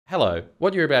Hello,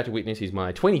 what you're about to witness is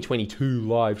my 2022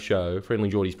 live show,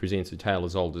 Friendlyjordies presents A Tale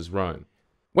as Old as Rome.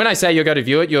 When I say you're going to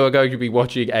view it, you're going to be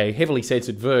watching a heavily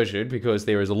censored version because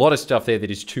there is a lot of stuff there that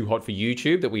is too hot for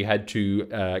YouTube that we had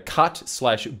to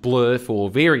cut/blur for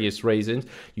various reasons.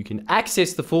 You can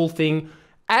access the full thing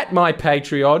at my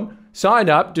Patreon. Sign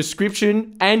up,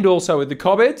 description, and also in the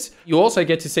comments. You also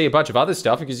get to see a bunch of other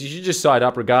stuff because you should just sign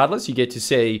up regardless. You get to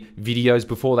see videos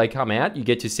before they come out. You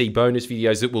get to see bonus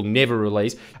videos that we'll never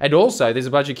release. And also, there's a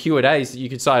bunch of Q&As that you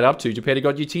can sign up to depending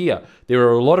on your tier. There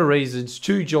are a lot of reasons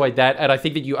to join that, and I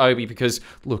think that you owe me because,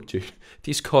 look, dude,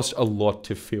 this cost a lot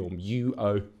to film. You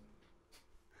owe...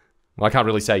 Well, I can't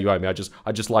really say you owe me. I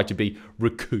just like to be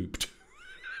recouped.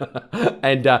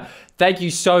 And thank you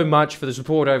so much for the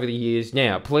support over the years.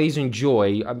 Now, please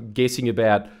enjoy, I'm guessing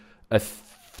about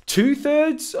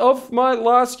two-thirds of my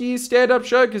last year's stand-up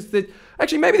show, because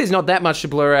actually, maybe there's not that much to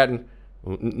blur out. And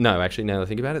well, no, actually, now that I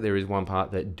think about it, there is one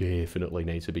part that definitely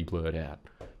needs to be blurred out.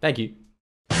 Thank you.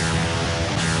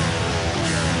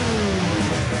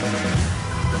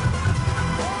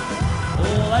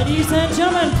 Ladies and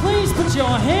gentlemen, please put your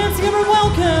hands together and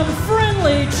welcome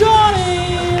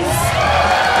Friendlyjordies!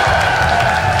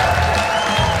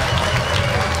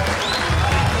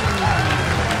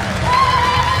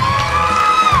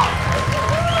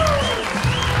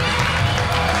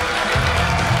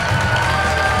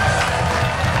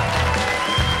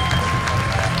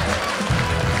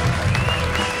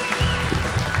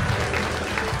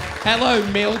 Hello,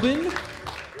 Melbourne.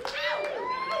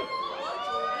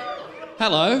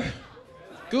 Hello.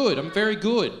 Good, I'm very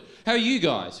good. How are you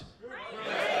guys?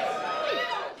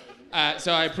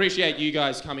 So I appreciate you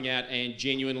guys coming out and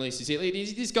genuinely, sincerely,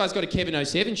 this guy's got a Kevin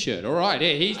 07 shirt. All right,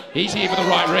 yeah, he's here for the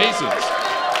right reasons.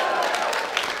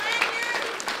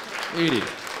 Really.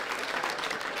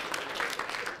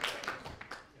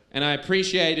 And I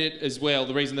appreciate it as well.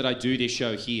 The reason that I do this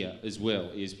show here as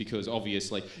well is because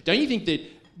obviously, don't you think that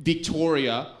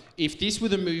Victoria, if this were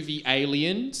the movie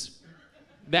Aliens,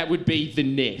 that would be the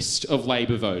nest of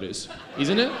Labor voters,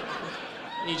 isn't it?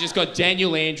 You just got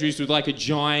Daniel Andrews with like a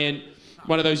giant,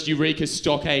 one of those Eureka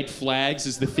Stockade flags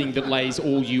as the thing that lays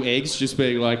all you eggs, just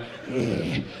being like,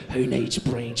 who needs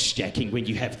branch stacking when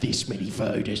you have this many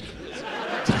voters?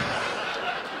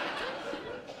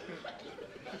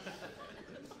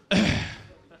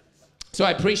 So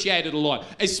I appreciate it a lot,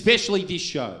 especially this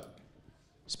show.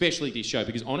 Especially this show,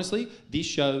 because honestly, this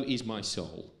show is my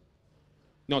soul.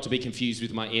 Not to be confused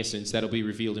with my essence, that'll be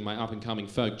revealed in my up-and-coming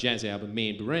folk jazz album,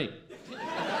 Man Bareen.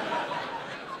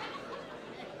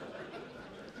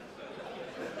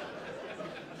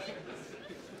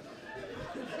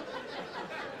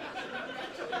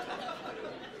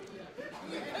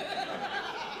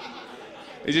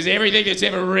 This is everything that's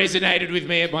ever resonated with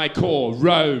me at my core.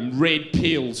 Rome, red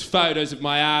pills, photos of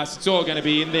my ass, it's all gonna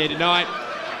be in there tonight.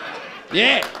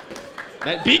 Yeah,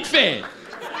 that big fan.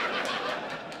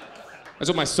 That's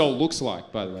what my soul looks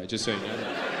like, by the way, just so you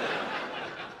know.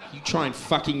 You try and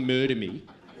fucking murder me.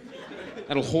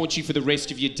 That'll haunt you for the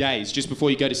rest of your days. Just before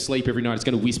you go to sleep every night, it's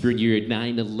going to whisper in your ear,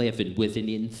 9/11 with an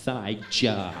inside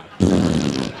job.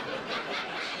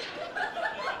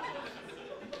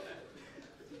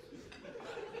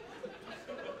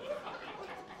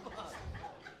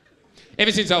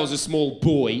 Ever since I was a small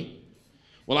boy,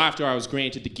 well, after I was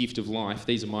granted the gift of life,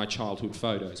 these are my childhood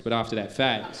photos, but after that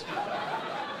phase,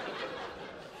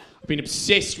 I've been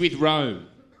obsessed with Rome.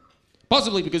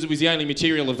 Possibly because it was the only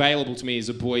material available to me as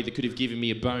a boy that could have given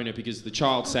me a boner because the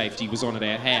child safety was on at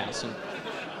our house.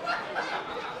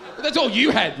 But that's all you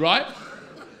had, right?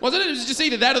 Wasn't it? It was just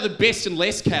either that or the Best and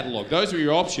Less catalogue. Those were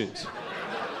your options.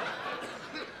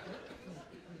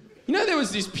 You know, there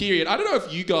was this period, I don't know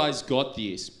if you guys got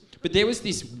this, but there was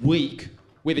this week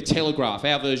where the Telegraph,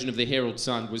 our version of the Herald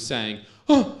Sun, was saying,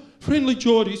 oh,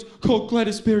 Friendlyjordies called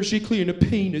Gladys Berejiklian a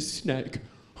penis snake.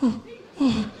 Oh,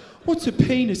 what's a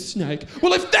penis snake?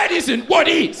 Well, if that isn't, what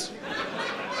is?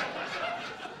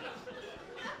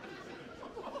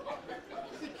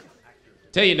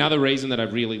 Tell you another reason that I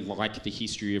really like the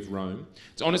history of Rome.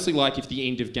 It's honestly like if the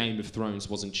end of Game of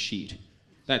Thrones wasn't shit.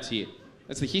 That's it.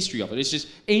 That's the history of it. It's just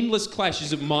endless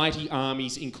clashes of mighty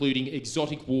armies, including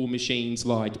exotic war machines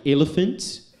like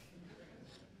elephants.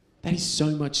 That is so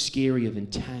much scarier than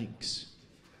tanks.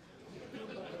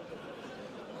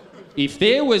 If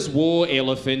there was war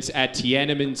elephants at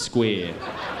Tiananmen Square,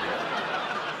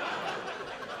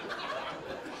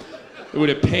 it would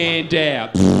have panned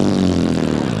out.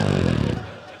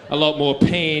 A lot more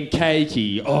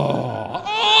pancakey. Oh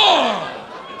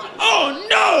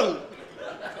no!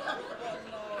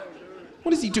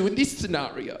 What does he do in this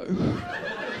scenario?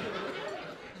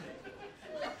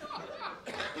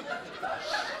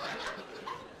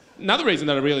 Another reason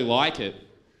that I really like it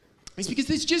is because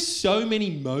there's just so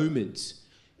many moments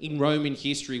in Roman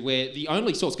history where the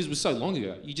only source, because it was so long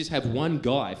ago, you just have one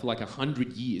guy for like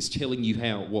 100 years telling you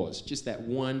how it was. Just that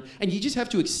one. And you just have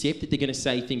to accept that they're going to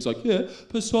say things like, yeah,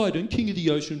 Poseidon, king of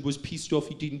the ocean, was pissed off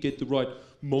he didn't get the right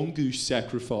mongoose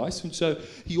sacrifice, and so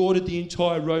he ordered the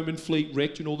entire Roman fleet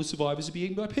wrecked and all the survivors to be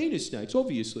eaten by penis snakes,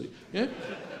 obviously. Yeah?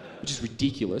 Which is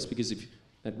ridiculous, because if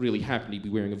that really happened, he'd be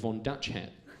wearing a Von Dutch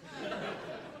hat.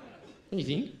 Don't you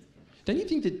think? Don't you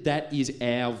think that that is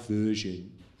our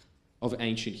version of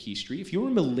ancient history? If you're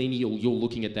a millennial, you're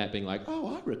looking at that being like,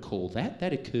 oh, I recall that.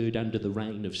 That occurred under the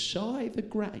reign of Si the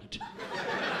Great.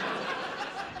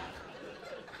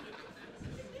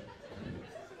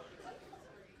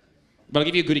 But I'll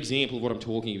give you a good example of what I'm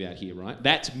talking about here, right?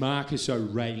 That's Marcus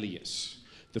Aurelius,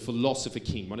 the philosopher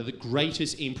king, one of the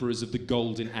greatest emperors of the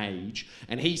Golden Age,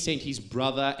 and he sent his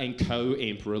brother and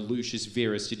co-emperor Lucius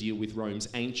Verus to deal with Rome's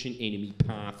ancient enemy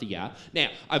Parthia. Now,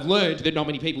 I've learned that not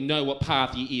many people know what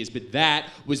Parthia is, but that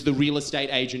was the real estate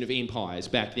agent of empires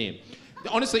back then.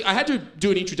 Honestly, I had to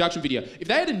do an introduction video. If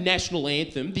they had a national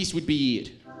anthem, this would be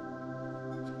it.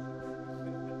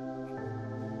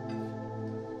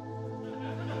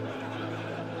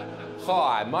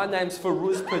 Hi, my name's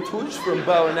Farouz Patouche from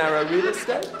Bow and Arrow Real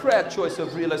Estate, proud choice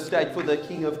of real estate for the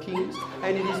King of Kings,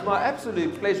 and it is my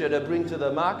absolute pleasure to bring to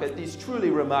the market this truly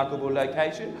remarkable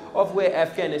location of where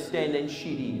Afghanistan and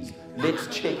shit is. Let's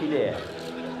check it out.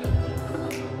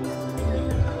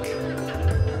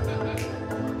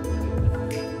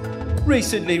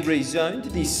 Recently rezoned,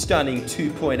 this stunning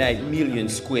 2.8 million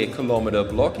square kilometre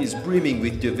block is brimming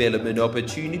with development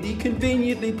opportunity,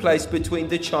 conveniently placed between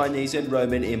the Chinese and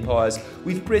Roman empires,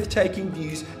 with breathtaking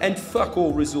views and fuck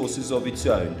all resources of its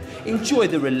own. Enjoy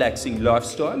the relaxing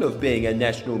lifestyle of being a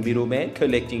national middleman,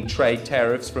 collecting trade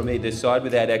tariffs from either side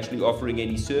without actually offering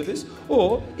any service,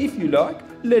 or, if you like,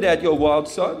 let out your wild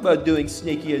side by doing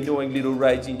sneaky, annoying little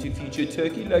raids into future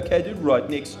Turkey located right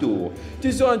next door.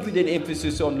 Designed with an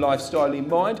emphasis on lifestyle in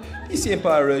mind, this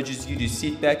empire urges you to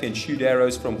sit back and shoot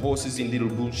arrows from horses in little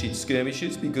bullshit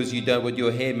skirmishes because you don't want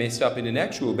your hair messed up in an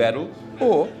actual battle,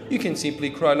 or you can simply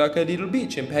cry like a little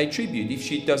bitch and pay tribute if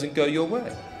shit doesn't go your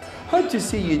way. Hope to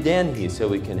see you down here so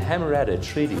we can hammer out a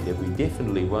treaty that we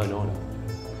definitely won't honour.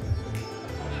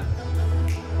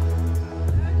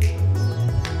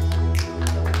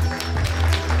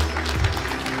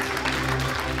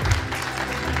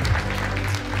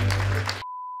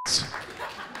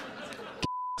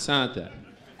 Aren't they?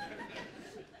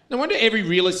 No wonder every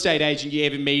real estate agent you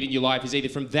ever meet in your life is either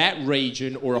from that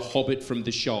region or a hobbit from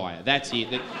the Shire. That's it.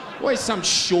 There's always some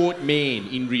short man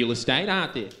in real estate,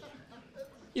 aren't there?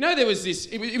 You know, there was this...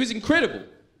 It was incredible.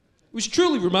 It was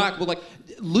truly remarkable. Like,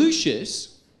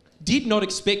 Lucius did not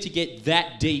expect to get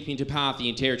that deep into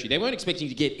Parthian territory. They weren't expecting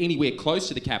to get anywhere close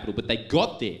to the capital, but they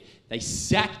got there. They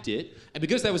sacked it, and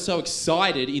because they were so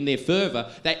excited in their fervour,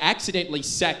 they accidentally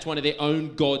sacked one of their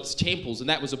own god's temples, and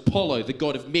that was Apollo, the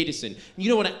god of medicine. And you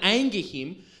don't want to anger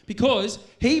him because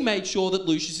he made sure that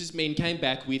Lucius's men came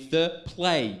back with the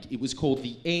plague. It was called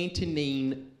the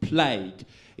Antonine Plague.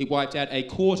 It wiped out a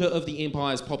quarter of the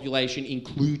empire's population,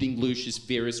 including Lucius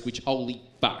Verus, which, holy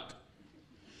fuck.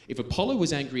 If Apollo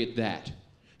was angry at that,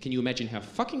 can you imagine how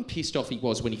fucking pissed off he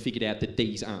was when he figured out that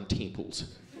these aren't temples?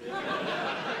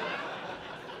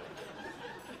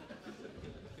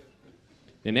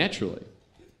 Now, naturally,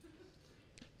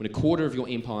 when a quarter of your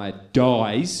empire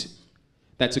dies,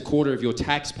 that's a quarter of your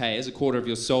taxpayers, a quarter of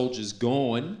your soldiers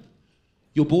gone,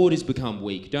 your borders become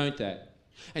weak, don't they?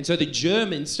 And so the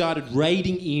Germans started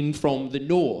raiding in from the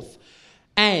north.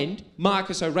 And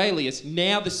Marcus Aurelius,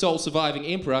 now the sole surviving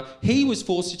emperor, he was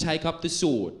forced to take up the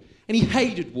sword. And he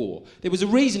hated war. There was a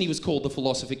reason he was called the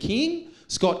philosopher king.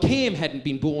 Scott Cam hadn't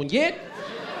been born yet.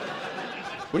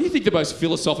 What do you think the most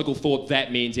philosophical thought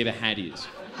that man's ever had is?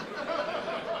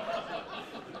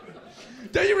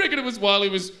 Don't you reckon it was while he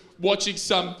was watching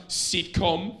some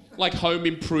sitcom like Home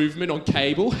Improvement on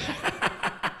cable?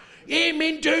 Yeah,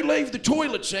 men do leave the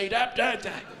toilet seat up, don't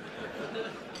they?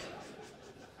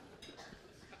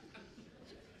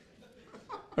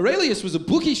 Aurelius was a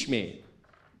bookish man.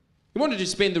 He wanted to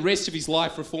spend the rest of his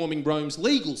life reforming Rome's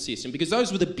legal system because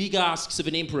those were the big asks of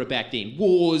an emperor back then.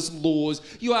 Wars, laws.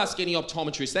 You ask any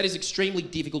optometrist, that is extremely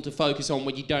difficult to focus on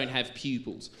when you don't have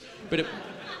pupils. But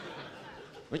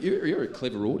you're a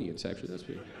clever audience, actually. That's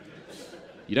pretty...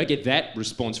 You don't get that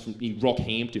response from in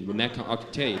Rockhampton when that... I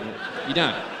can tell you. You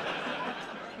don't.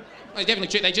 They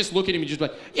definitely... They just look at him and just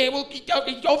like, yeah, well,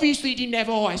 obviously he didn't have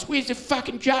eyes. Where's the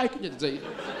fucking joke?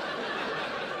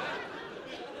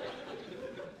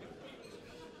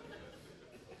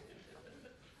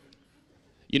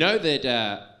 You know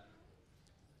that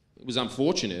it was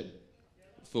unfortunate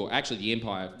for actually the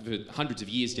empire for hundreds of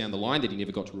years down the line that he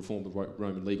never got to reform the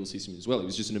Roman legal system as well. He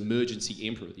was just an emergency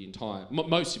emperor the entire,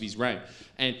 most of his reign.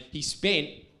 And he spent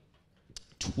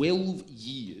 12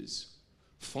 years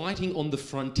fighting on the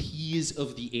frontiers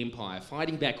of the empire,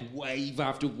 fighting back wave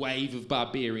after wave of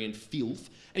barbarian filth,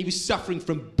 and he was suffering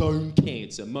from bone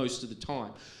cancer most of the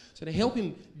time. So to help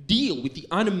him deal with the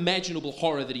unimaginable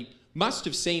horror that he must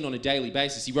have seen on a daily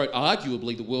basis, he wrote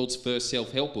arguably the world's first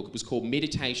self-help book. It was called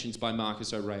Meditations by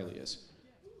Marcus Aurelius.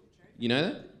 You know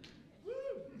that?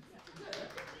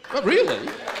 Oh, really?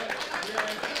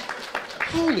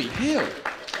 Holy hell.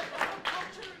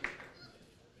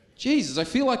 Jesus, I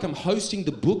feel like I'm hosting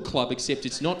the book club, except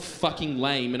it's not fucking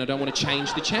lame and I don't want to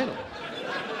change the channel.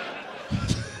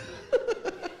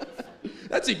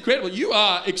 That's incredible. You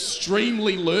are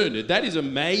extremely learned. That is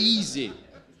amazing.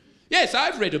 Yes,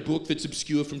 I've read a book that's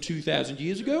obscure from 2,000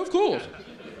 years ago, of course.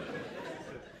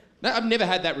 No, I've never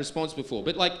had that response before.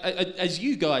 But, like, as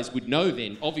you guys would know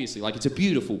then, obviously, like, it's a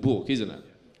beautiful book, isn't it?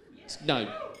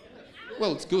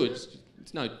 Well, it's good.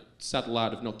 It's no subtle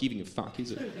art of not giving a fuck,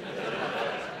 is it?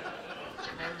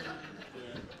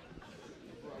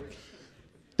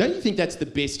 Don't you think that's the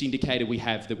best indicator we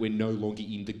have that we're no longer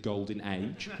in the golden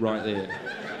age? Right there.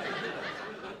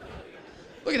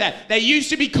 Look at that. They used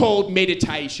to be called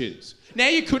meditations. Now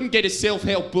you couldn't get a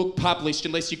self-help book published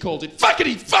unless you called it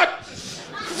fuckity fuck,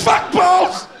 fuck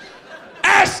balls,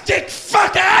 ass dick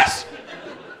fuck ass.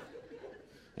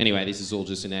 Anyway, this is all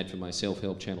just an ad for my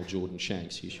self-help channel, Jordan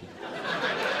Shanks. You should.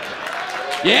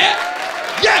 Yeah?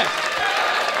 Yes!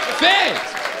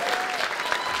 Thanks!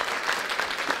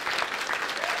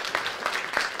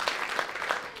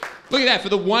 Look at that, for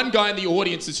the one guy in the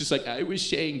audience that's just like, I was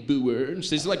saying boo-earns.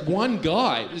 There's like one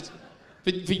guy.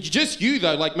 For just you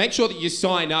though, like make sure that you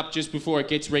sign up just before it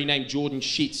gets renamed Jordan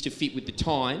Shits to fit with the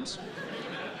times.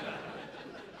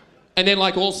 And then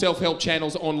like all self-help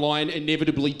channels online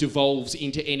inevitably devolves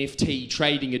into NFT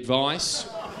trading advice,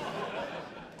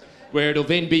 where it'll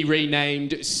then be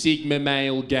renamed Sigma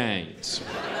Male Gains.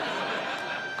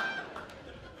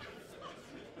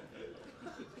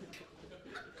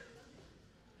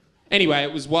 Anyway,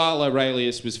 it was while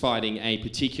Aurelius was fighting a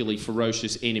particularly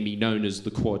ferocious enemy known as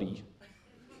the Quaddie.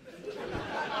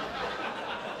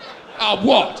 Oh,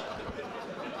 what?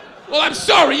 Well, I'm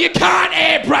sorry, you can't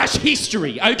airbrush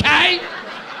history, okay?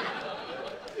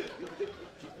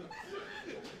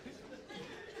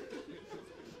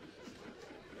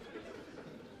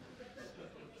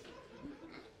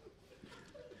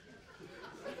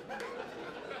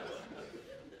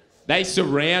 They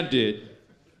surrounded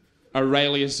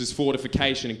Aurelius's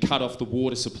fortification and cut off the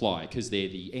water supply because they're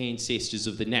the ancestors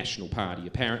of the National Party,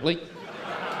 apparently.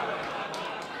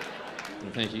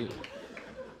 Well, thank you.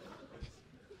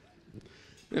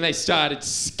 And they started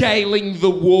scaling the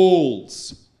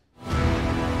walls.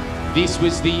 This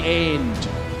was the end,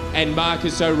 and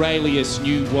Marcus Aurelius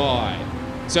knew why.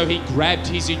 So he grabbed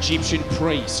his Egyptian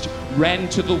priest, ran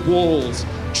to the walls,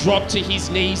 dropped to his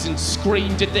knees and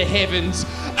screamed at the heavens,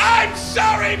 I'm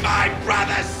sorry my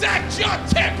brother sacked your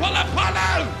temple,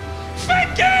 Apollo!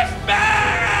 Forgive me!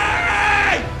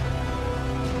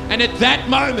 And at that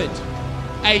moment,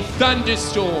 a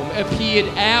thunderstorm appeared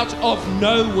out of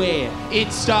nowhere.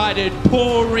 It started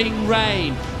pouring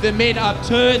rain. The men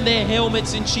upturned their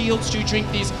helmets and shields to drink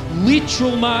this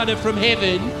literal manna from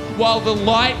heaven, while the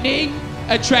lightning,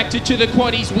 attracted to the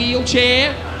Quaddie's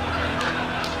wheelchair,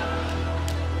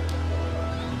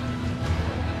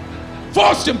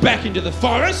 forced him back into the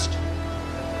forest.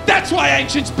 That's why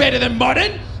ancient's better than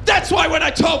modern. That's why when I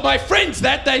told my friends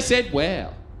that, they said,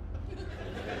 wow.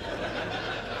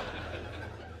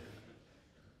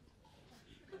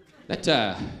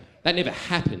 That never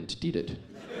happened, did it?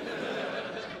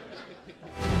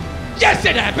 Yes,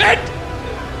 it happened!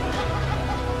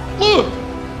 Look!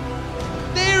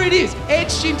 There it is,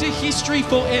 etched into history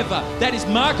forever. That is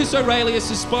Marcus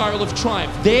Aurelius' spiral of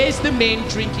triumph. There's the men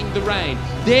drinking the rain.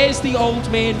 There's the old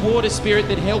man water spirit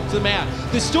that helped them out.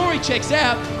 The story checks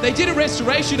out. They did a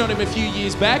restoration on him a few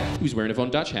years back. He was wearing a Von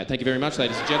Dutch hat. Thank you very much,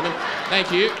 ladies and gentlemen.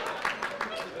 Thank you.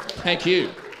 Thank you.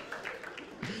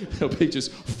 There'll be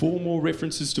just 4 more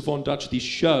references to Von Dutch this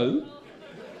show.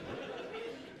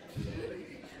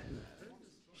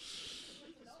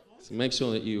 So make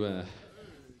sure that you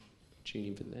tune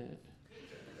in for that.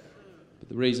 But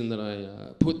the reason that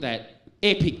I put that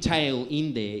epic tale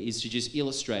in there is to just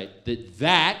illustrate that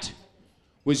that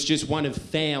was just one of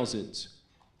thousands.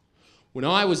 When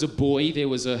I was a boy, there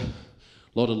was a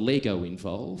lot of Lego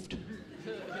involved.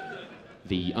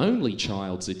 The only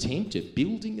child's attempt at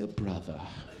building a brother.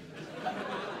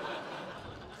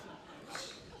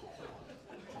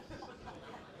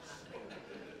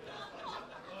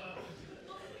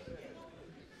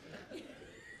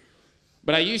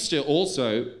 But I used to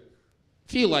also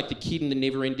feel like the kid in the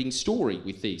never-ending story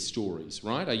with these stories,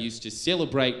 right? I used to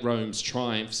celebrate Rome's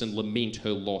triumphs and lament her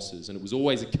losses, and it was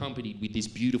always accompanied with this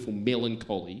beautiful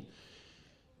melancholy,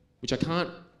 which I can't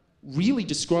really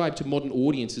describe to modern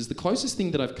audiences. The closest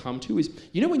thing that I've come to is,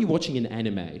 you know when you're watching an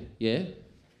anime, yeah?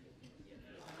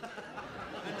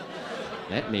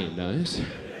 That man knows.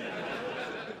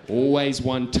 Always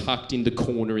one tucked in the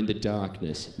corner in the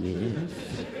darkness. Yes.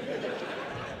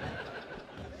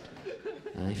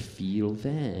 I feel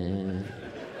that.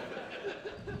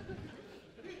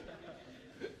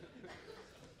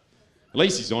 At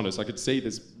least he's honest. I could see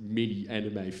there's many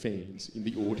anime fans in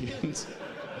the audience.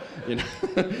 You know,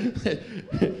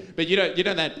 but you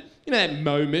know that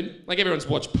moment. Like everyone's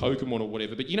watched Pokemon or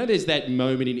whatever, but you know there's that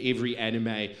moment in every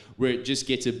anime where it just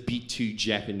gets a bit too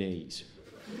Japanese.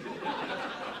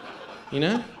 You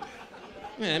know?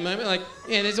 Yeah, that moment, like,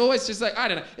 yeah, there's always just like, I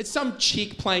don't know, it's some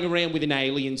chick playing around with an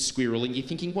alien squirrel and you're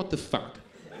thinking, what the fuck?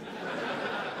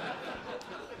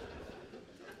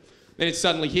 Then it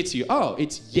suddenly hits you, oh,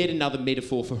 it's yet another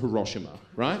metaphor for Hiroshima,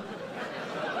 right?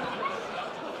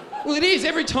 Well, it is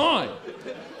every time.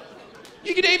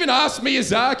 You could even ask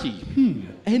Miyazaki,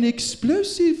 an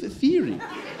explosive theory.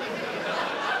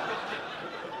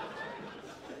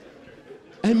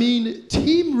 I mean,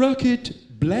 Team Rocket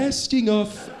blasting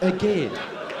off again.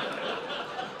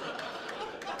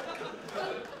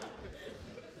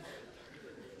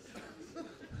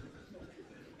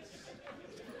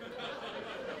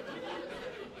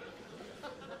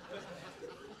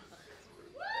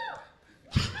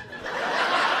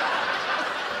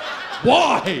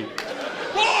 Why?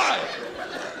 Why?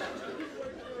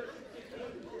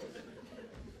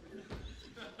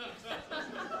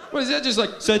 What is that just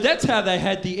like? So that's how they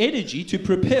had the energy to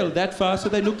propel that far so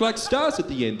they look like stars at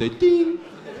the end. They ding.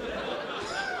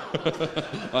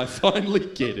 I finally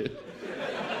get it.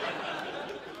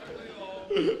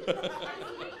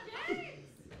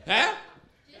 Huh?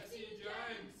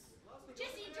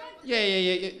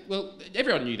 Yeah. Well,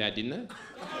 everyone knew that, didn't they?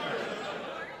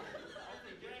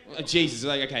 Jesus,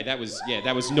 like, okay, that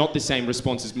was not the same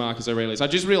response as Marcus Aurelius. I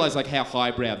just realised, like, how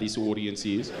highbrow this audience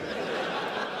is.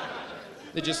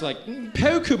 They're just like,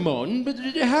 Pokemon, but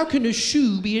how can a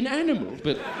shoe be an animal?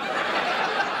 But...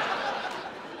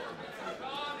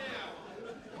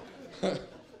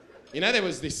 You know, there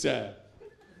was this... I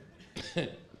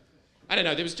don't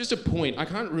know, there was just a point, I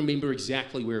can't remember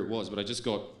exactly where it was, but I just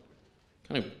got...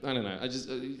 I don't know, I just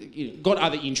got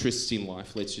other interests in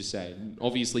life, let's just say.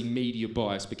 Obviously, media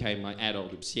bias became my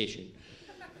adult obsession.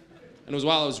 And it was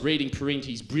while I was reading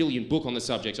Parenti's brilliant book on the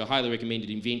subject, I highly recommended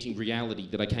Inventing Reality,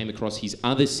 that I came across his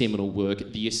other seminal work,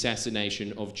 The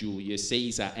Assassination of Julius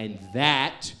Caesar. And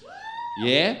that,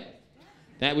 yeah,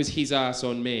 that was his ass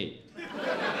on me.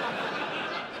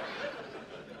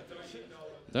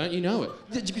 Don't you know it?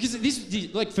 Because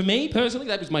this, like, for me personally,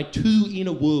 that was my two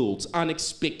inner worlds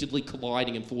unexpectedly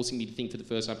colliding and forcing me to think for the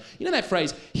first time. You know that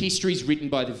phrase, history's written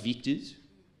by the victors?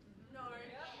 No.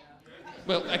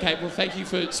 Well, okay, well, thank you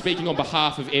for speaking on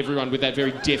behalf of everyone with that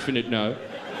very definite no.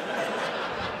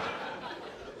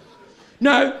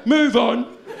 No, move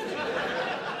on.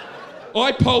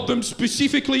 I polled them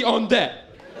specifically on that.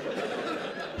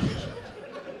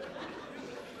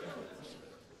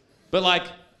 But, like,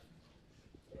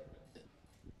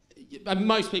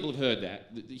 most people have heard that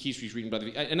history's written by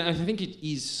the... And I think it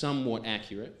is somewhat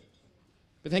accurate.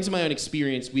 But thanks to my own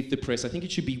experience with the press, I think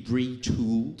it should be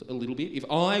retooled a little bit. If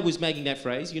I was making that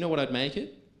phrase, you know what I'd make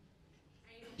it?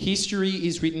 History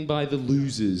is written by the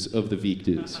losers of the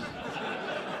victors.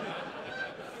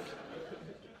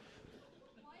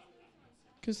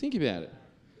 Because think about it.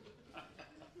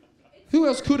 Who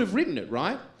else could have written it,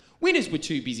 right? Winners were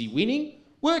too busy winning.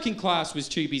 Working class was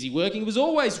too busy working. It was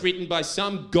always written by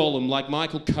some golem like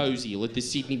Michael Koziel at the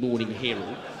Sydney Morning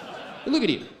Herald. But look at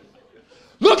him.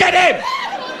 Look at him!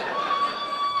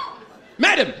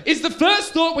 Madam, is the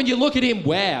first thought when you look at him,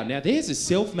 wow, now there's a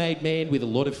self-made man with a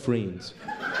lot of friends.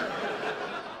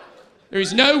 There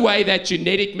is no way that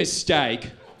genetic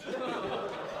mistake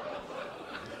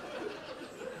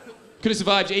could have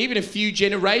survived even a few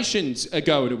generations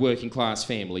ago in a working class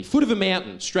family. Foot of a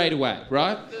mountain, straight away,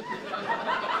 right?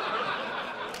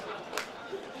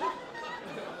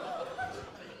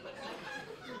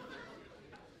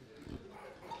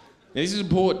 Now, this is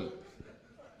important.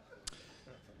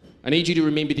 I need you to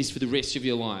remember this for the rest of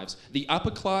your lives. The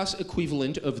upper class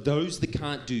equivalent of those that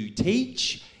can't do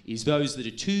teach is those that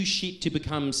are too shit to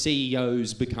become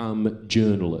CEOs become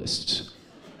journalists.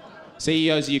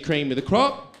 CEOs are your cream of the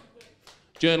crop.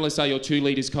 Journalists are your 2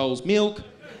 litres Coles milk,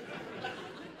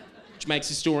 which makes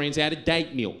historians out of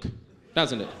date milk,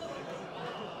 doesn't it?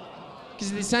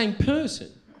 Because they're the same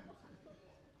person.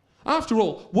 After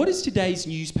all, what is today's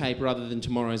newspaper other than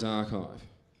tomorrow's archive?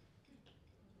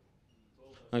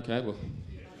 Okay, well...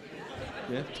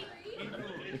 Yeah.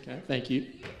 Okay, thank you.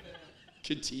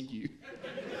 Continue.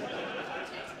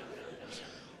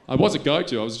 I wasn't going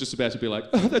to. I was just about to be like,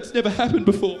 oh, that's never happened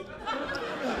before.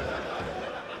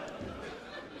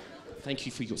 Thank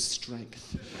you for your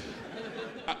strength.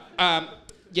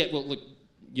 Yeah, well, look,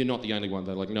 you're not the only one,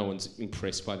 though. Like, no one's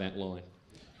impressed by that line.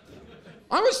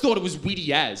 I always thought it was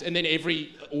witty as, and then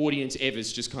every audience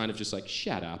ever's just kind of just like,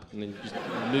 shut up, and then just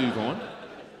move on.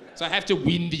 So I have to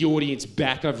win the audience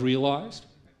back, I've realised.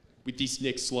 With this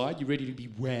next slide, you ready to be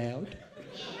wowed?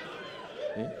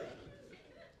 Yeah?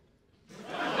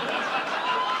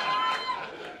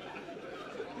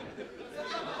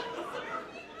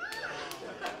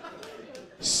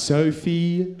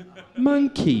 Sophie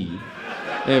Monkey.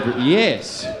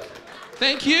 Yes.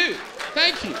 Thank you.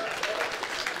 Thank you.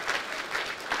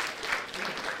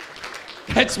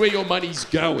 That's where your money's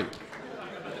going. I'm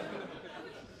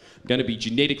going to be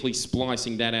genetically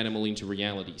splicing that animal into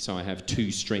reality, so I have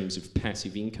 2 streams of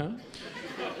passive income.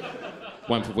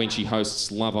 One for when she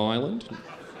hosts Love Island.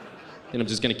 And I'm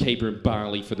just going to keep her in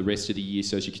Bali for the rest of the year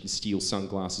so she can steal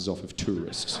sunglasses off of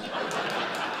tourists.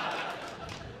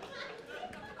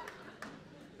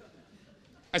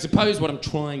 I suppose what I'm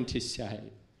trying to say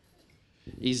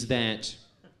is that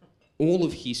all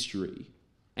of history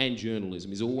and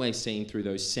journalism is always seen through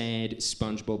those sad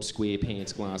SpongeBob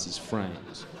SquarePants glasses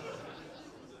frames.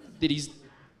 That is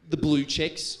the blue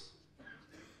checks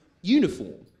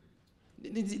uniform.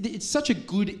 It's such a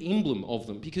good emblem of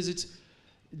them because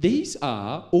these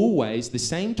are always the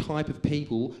same type of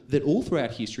people that all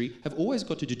throughout history have always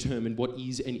got to determine what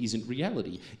is and isn't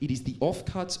reality. It is the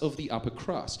offcuts of the upper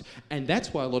crust. And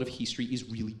that's why a lot of history is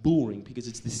really boring, because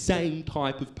it's the same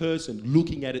type of person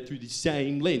looking at it through the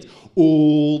same lens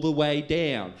all the way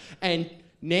down. And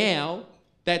now,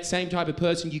 that same type of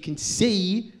person, you can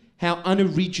see how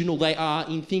unoriginal they are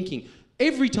in thinking.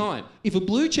 Every time, if a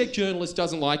blue check journalist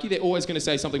doesn't like you, they're always going to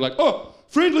say something like, oh,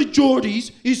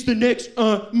 Friendlyjordies is the next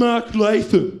Mark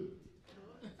Latham.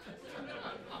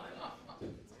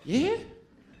 Yeah?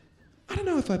 I don't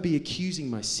know if I'd be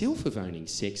accusing myself of owning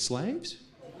sex slaves.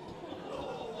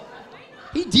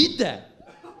 He did that.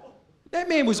 That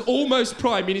man was almost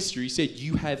Prime Minister. He said,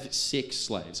 you have sex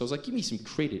slaves. I was like, give me some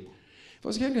credit. If I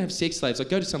was going to have sex slaves, I'd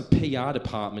go to some PR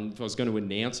department if I was going to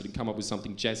announce it and come up with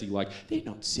something jazzy like, they're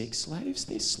not sex slaves,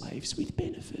 they're slaves with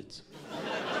benefits.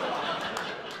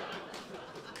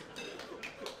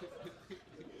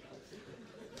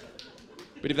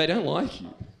 But if they don't like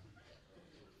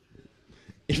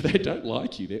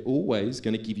you, they're always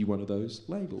going to give you one of those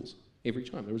labels. Every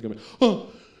time. They're always going to be, oh,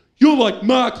 you're like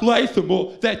Mark Latham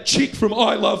or that chick from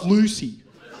I Love Lucy.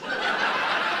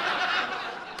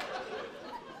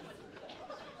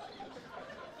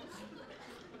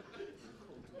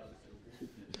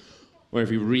 Or if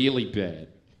you're really bad,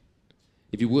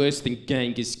 if you're worse than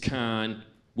Genghis Khan,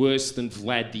 worse than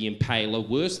Vlad the Impaler,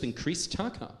 worse than Chris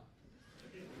Tucker.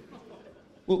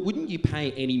 Well, wouldn't you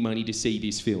pay any money to see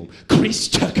this film? Chris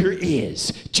Tucker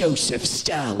is Joseph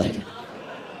Stalin.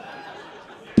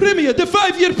 Premier, the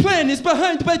 5-year plan is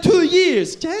behind by 2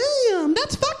 years. Damn,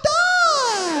 that's fucked up.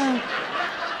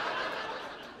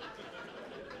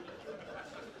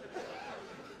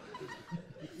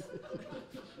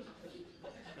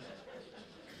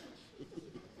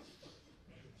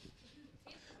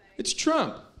 It's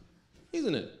Trump,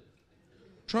 isn't it?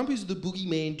 Trump is the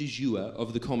boogeyman du jour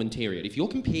of the commentariat. If you're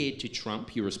compared to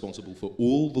Trump, you're responsible for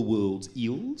all the world's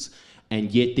ills,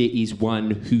 and yet there is one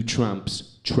who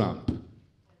trumps Trump.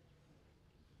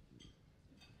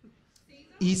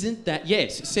 Isn't that...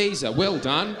 Yes, Caesar. Well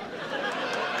done.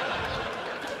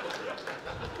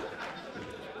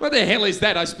 What the hell is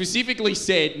that? I specifically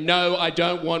said, no, I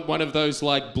don't want one of those,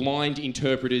 like, blind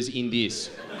interpreters in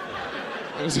this.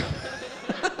 It was...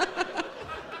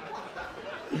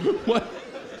 What?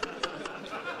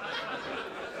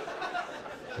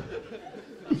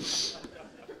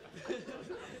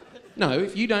 No,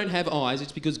 if you don't have eyes,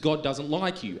 it's because God doesn't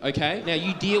like you, okay? Now,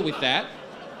 you deal with that.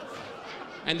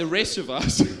 And the rest of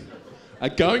us are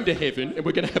going to heaven and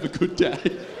we're going to have a good day.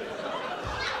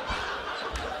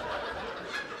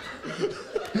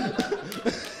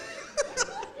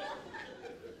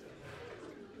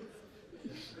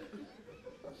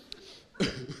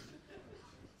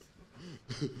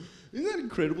 Isn't that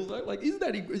incredible, though? Like, isn't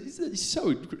that so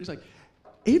incredible? It's like,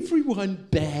 everyone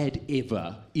bad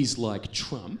ever is like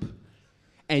Trump,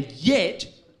 and yet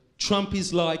Trump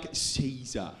is like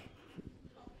Caesar.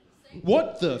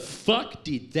 What the fuck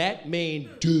did that man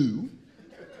do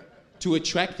to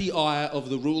attract the ire of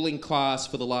the ruling class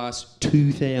for the last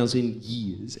 2,000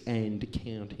 years and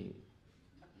counting.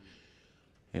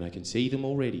 And I can see them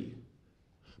already.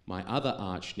 My other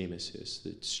arch nemesis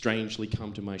that strangely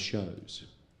come to my shows,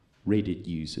 Reddit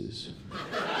users.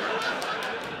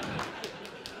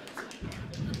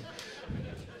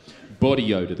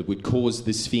 Body odour that would cause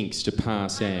the Sphinx to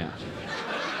pass out.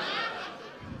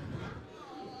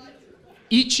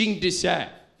 Itching to say,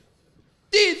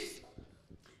 this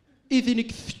is an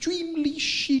extremely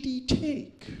shitty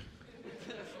take.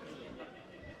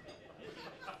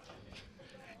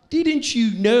 Didn't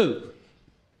you know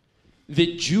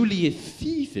that Julius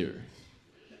Caesar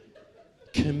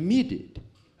committed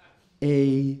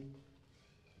a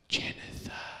genocide?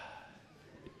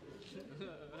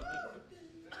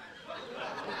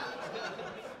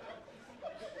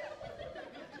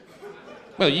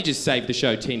 Well, you just saved the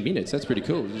show 10 minutes. That's pretty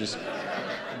cool. You're just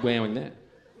wowing that.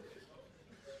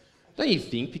 Don't you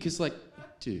think? Because, like,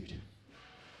 dude,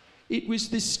 it was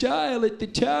the style at the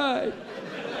time.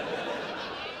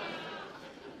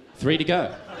 3 to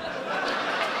go.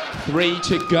 3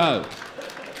 to go.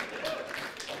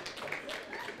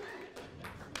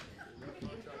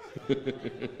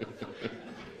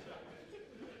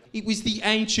 It was the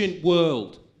ancient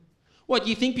world. What,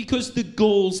 you think because the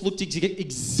Gauls looked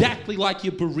exactly like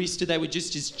your barista, they were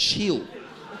just as chill?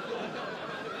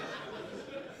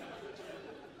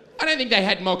 I don't think they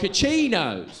had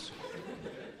mochaccino's.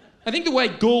 I think the way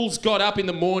Gauls got up in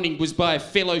the morning was by a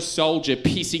fellow soldier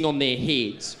pissing on their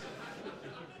heads.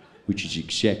 Which is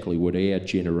exactly what our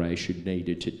generation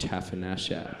needed to toughen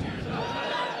us up.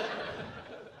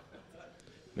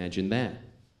 Imagine that.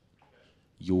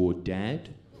 Your dad,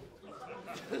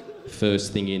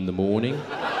 first thing in the morning,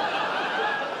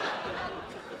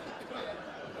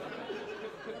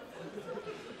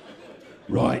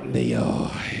 right in the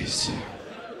eyes.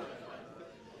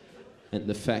 And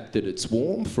the fact that it's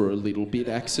warm for a little bit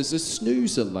acts as a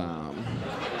snooze alarm.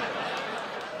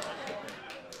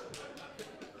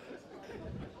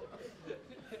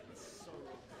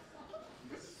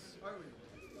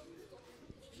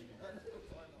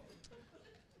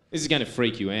 This is going to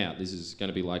freak you out. This is going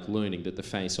to be like learning that the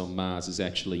face on Mars is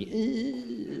actually...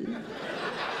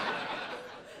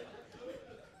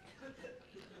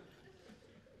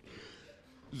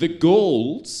 The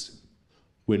Gauls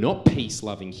were not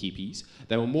peace-loving hippies.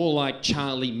 They were more like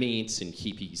Charlie Manson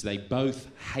hippies. They both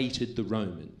hated the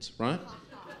Romans, right?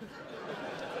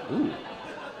 Ooh.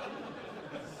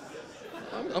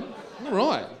 I'm all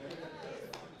right.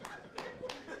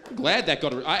 I'm glad that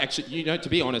got... I actually, you know, to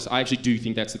be honest, I actually do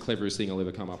think that's the cleverest thing I'll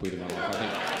ever come up with in my life. I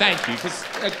think, thank you, because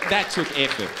that took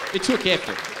effort. It took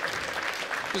effort.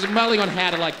 I was mulling on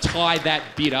how to, like, tie that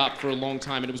bit up for a long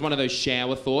time, and it was one of those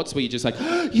shower thoughts where you're just like,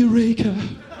 Eureka!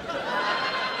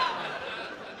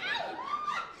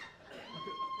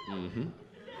 Mm-hmm.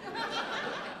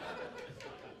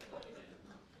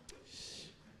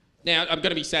 Now, I'm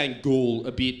going to be saying Gaul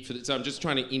a bit, so I'm just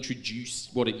trying to introduce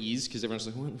what it is, because everyone's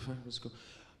like, what the fuck was Gaul?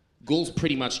 Gaul's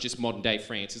pretty much just modern-day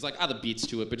France. There's, like, other bits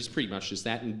to it, but it's pretty much just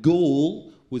that. And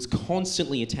Gaul was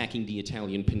constantly attacking the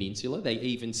Italian peninsula. They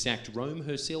even sacked Rome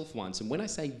herself once. And when I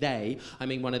say they, I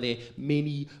mean one of their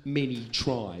many, many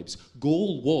tribes.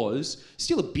 Gaul was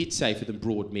still a bit safer than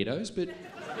Broadmeadows, but...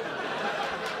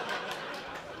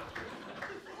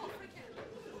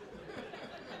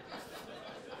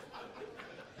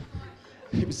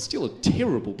 it was still a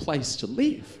terrible place to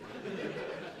live.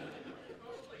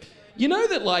 You know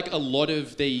that, like, a lot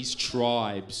of these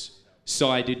tribes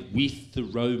sided with the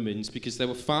Romans because they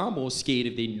were far more scared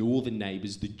of their northern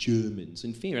neighbours, the Germans.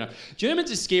 And fair enough.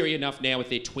 Germans are scary enough now with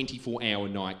their 24-hour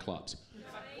nightclubs.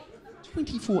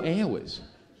 24 hours?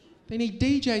 They need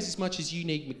DJs as much as you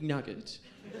need McNuggets.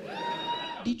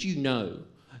 Did you know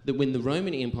that when the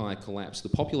Roman Empire collapsed, the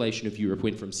population of Europe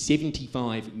went from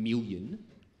 75 million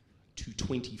to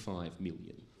 25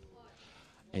 million?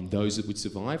 And those that would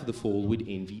survive the fall would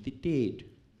envy the dead.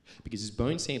 Because as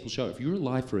bone samples show, if you were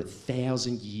alive for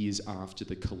 1,000 years after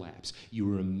the collapse, you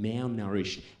were a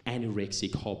malnourished,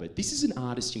 anorexic hobbit. This is an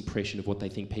artist's impression of what they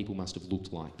think people must have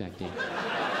looked like back then.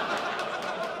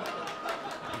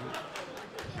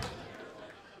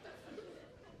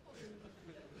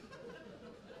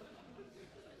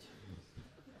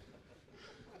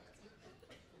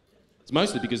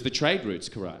 Mostly because the trade routes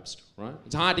collapsed, right?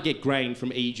 It's hard to get grain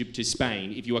from Egypt to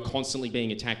Spain if you are constantly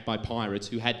being attacked by pirates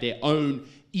who had their own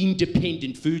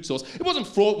independent food source. It wasn't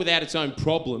fraught without its own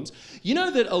problems. You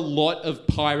know that a lot of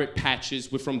pirate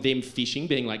patches were from them fishing,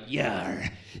 being like, "Yar,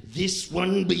 this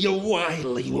one be a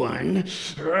wily one.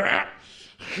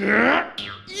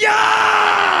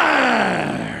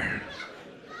 Yar!"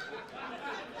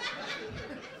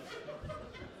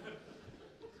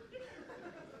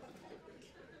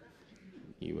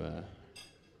 You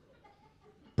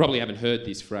probably haven't heard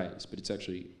this phrase, but it's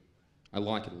actually, I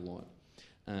like it a lot.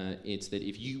 It's that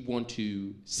if you want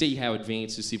to see how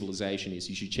advanced a civilization is,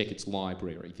 you should check its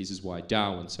library. This is why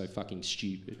Darwin's so fucking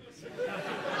stupid.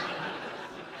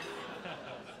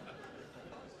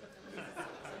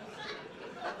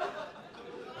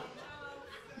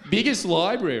 Biggest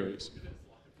libraries.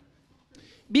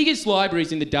 Biggest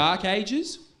libraries in the Dark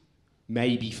Ages,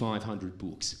 maybe 500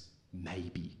 books.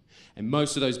 Maybe. And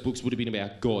most of those books would have been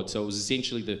about God, so it was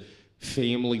essentially the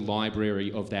family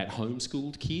library of that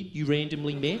homeschooled kid you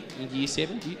randomly met in year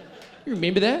 7. Do you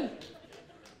remember that?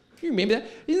 You remember that?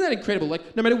 Isn't that incredible?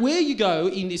 Like, no matter where you go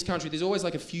in this country, there's always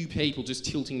like a few people just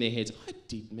tilting their heads. I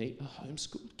did meet a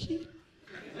homeschooled kid.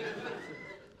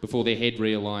 Before their head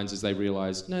realigns as they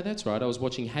realise, no, that's right, I was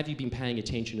watching Have You Been Paying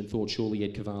Attention and thought surely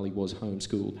Ed Cavalli was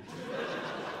homeschooled.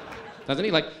 Doesn't he?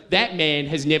 Like, that man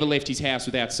has never left his house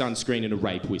without sunscreen and a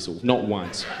rape whistle. Not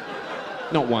once.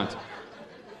 Not once.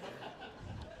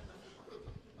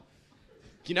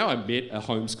 You know, I met a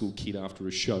homeschool kid after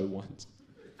a show once.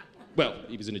 Well,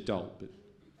 he was an adult, but...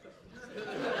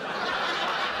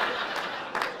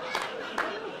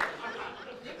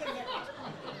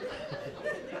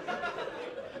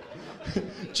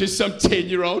 Just some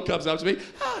 10-year-old comes up to me,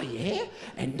 oh yeah,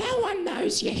 and no one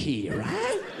knows you're here,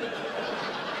 eh?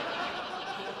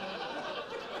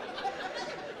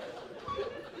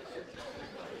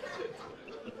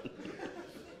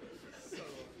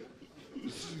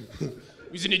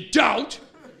 He's an adult,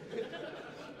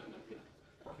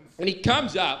 and he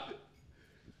comes up,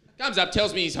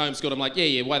 tells me he's homeschooled. I'm like,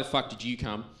 yeah, why the fuck did you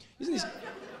come? Isn't this...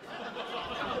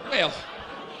 Well,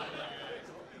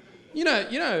 you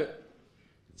know,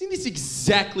 isn't this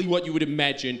exactly what you would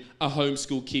imagine a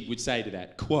homeschool kid would say to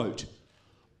that? Quote,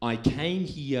 I came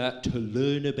here to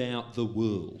learn about the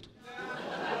world.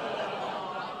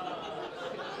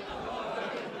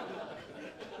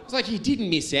 It's like you didn't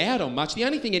miss out on much. The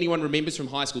only thing anyone remembers from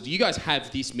high school, do you guys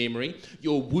have this memory?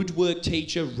 Your woodwork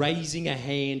teacher raising a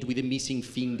hand with a missing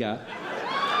finger.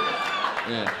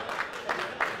 Yeah.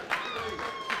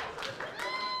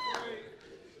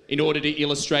 In order to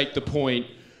illustrate the point,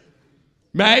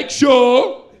 make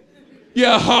sure you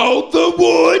hold the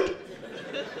wood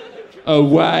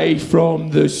away from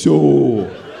the saw.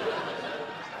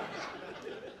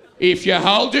 If you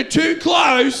hold it too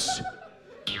close,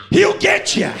 he'll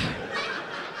get you.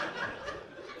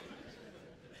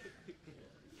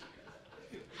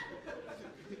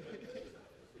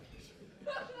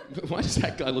 Why does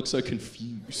that guy look so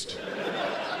confused?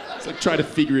 It's like trying to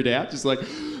figure it out, just like,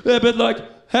 but like,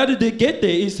 how did it get there?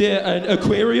 Is there an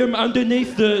aquarium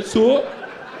underneath the saw?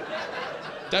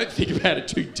 Don't think about it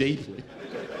too deeply.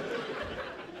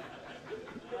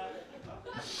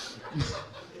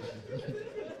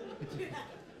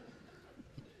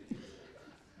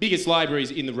 Biggest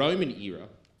libraries in the Roman era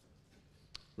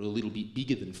were a little bit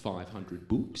bigger than 500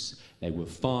 books. They were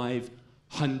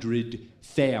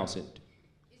 500,000. Is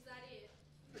that it?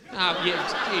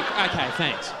 Yeah, okay,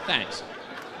 thanks.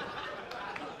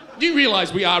 You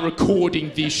realise we are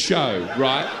recording this show,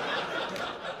 right?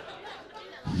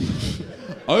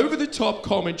 Over-the-top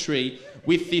commentary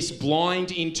with this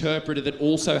blind interpreter that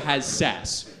also has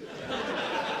sass.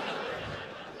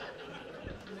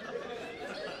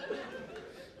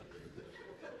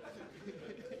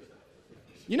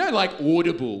 You know, like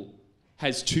Audible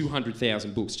has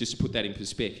 200,000 books, just to put that in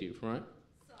perspective, right?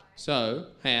 So,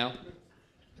 how?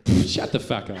 Shut the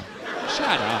fuck up.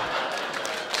 Shut up.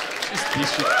 Just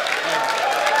this shit.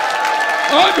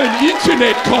 I'm an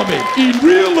internet comic in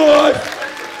real life.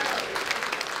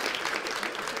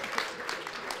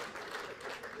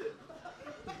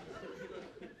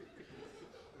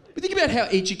 But think about how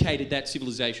educated that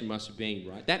civilization must have been,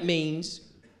 right? That means,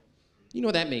 you know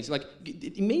what that means? Like,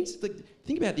 it means, like,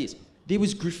 think about this. There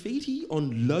was graffiti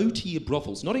on low-tier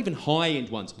brothels, not even high-end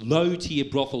ones, low-tier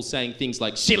brothels saying things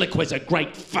like, Siliqua's a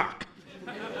great fuck.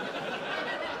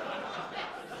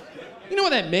 You know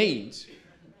what that means?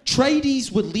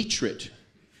 Tradies were literate.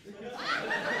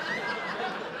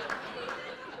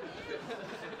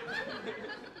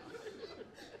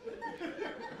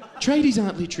 Tradies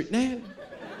aren't literate now.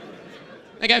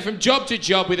 They go from job to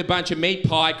job with a bunch of meat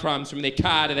pie crumbs from their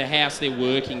car to the house they're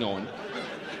working on.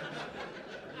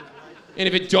 And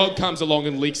if a dog comes along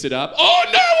and licks it up, oh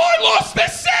no, I lost the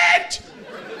scent!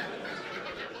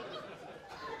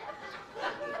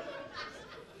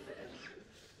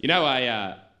 You know,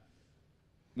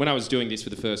 when I was doing this for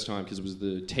the first time, because it was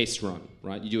the test run,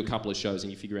 right? You do a couple of shows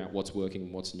and you figure out what's working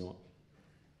and what's not.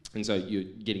 And so you're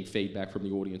getting feedback from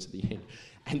the audience at the end.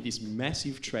 And this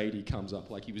massive tradie comes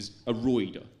up, like he was a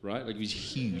roider, right? Like he was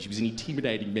huge, he was an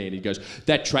intimidating man. And he goes,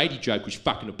 "That tradie joke was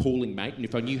fucking appalling, mate, and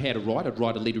if I knew how to write, I'd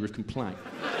write a letter of complaint."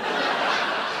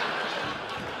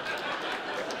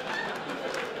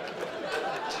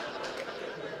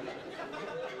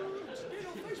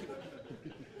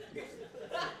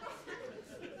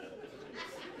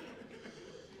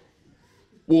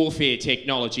 Warfare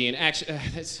technology and action.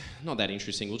 That's not that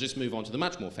interesting. We'll just move on to the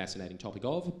much more fascinating topic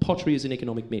of pottery as an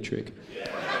economic metric.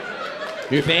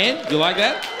 You a fan? You like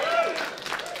that?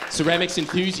 Ceramics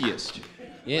enthusiast.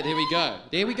 Yeah, there we go.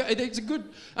 There we go. It's a good.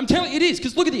 I'm telling you, it is,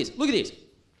 because look at this. Look at this.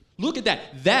 Look at that.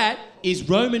 That is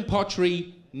Roman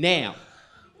pottery now.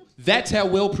 That's how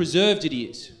well preserved it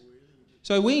is.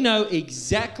 So we know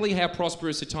exactly how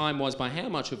prosperous a time was by how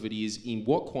much of it is in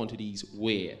what quantities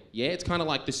where. Yeah, it's kind of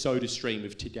like the soda stream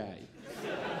of today.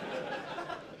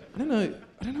 I don't know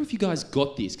if you guys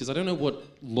got this, because I don't know what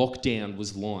lockdown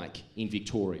was like in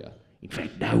Victoria. In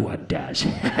fact, no one does.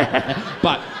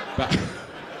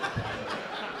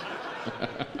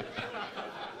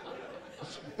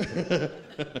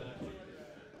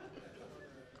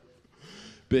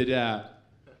 but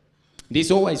this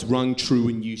always rung true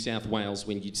in New South Wales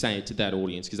when you'd say it to that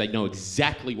audience, because they know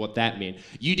exactly what that meant.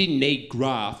 You didn't need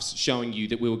graphs showing you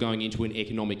that we were going into an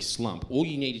economic slump. All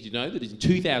you needed to know that in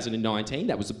 2019,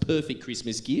 that was a perfect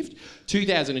Christmas gift.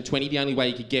 2020, the only way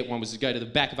you could get one was to go to the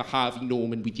back of a Harvey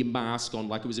Norman with your mask on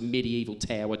like it was a medieval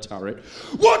tower turret.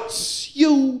 "What's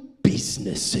your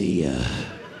business here?"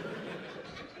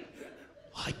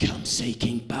 "I come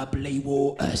seeking bubbly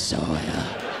water,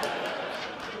 sire."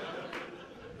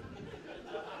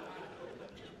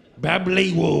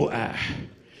 "Bubbly water.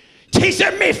 'Tis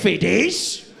a myth, it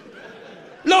is.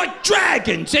 Like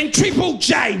dragons and Triple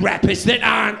J rappers that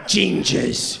aren't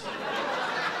gingers."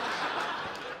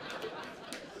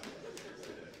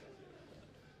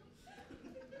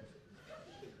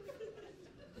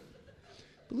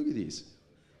 But look at this.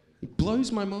 It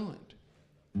blows my mind.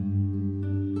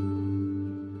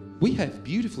 We have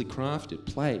beautifully crafted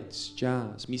plates,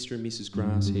 jars, Mr. and Mrs.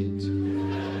 Grassheads.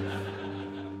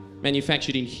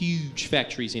 Manufactured in huge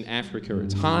factories in Africa.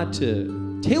 It's hard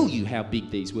to tell you how big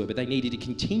these were, but they needed a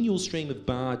continual stream of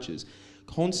barges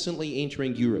constantly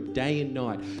entering Europe day and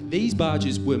night. These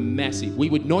barges were massive.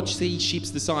 We would not see ships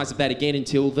the size of that again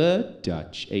until the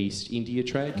Dutch East India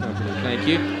Trade Company. Thank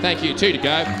you. Thank you. 2 to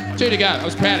go. 2 to go. I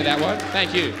was proud of that one.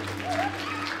 Thank you.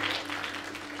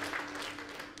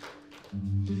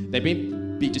 They've been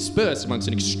dispersed amongst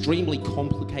an extremely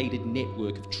complicated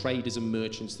network of traders and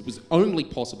merchants that was only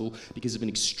possible because of an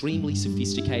extremely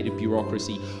sophisticated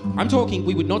bureaucracy. I'm talking,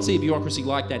 we would not see a bureaucracy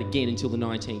like that again until the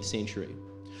 19th century.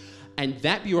 And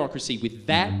that bureaucracy with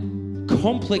that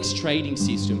complex trading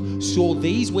system saw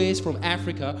these wares from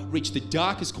Africa reach the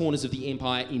darkest corners of the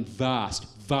empire in vast,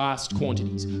 vast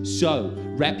quantities. So,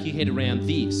 wrap your head around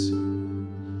this.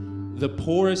 The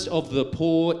poorest of the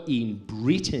poor in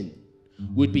Britain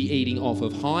would be eating off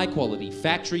of high-quality,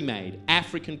 factory-made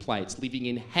African plates, living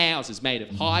in houses made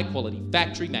of high-quality,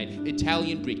 factory-made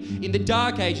Italian brick. In the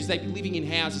Dark Ages, they'd be living in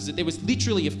houses that there was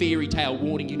literally a fairy tale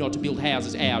warning you not to build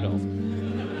houses out of.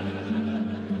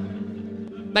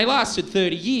 They lasted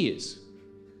 30 years.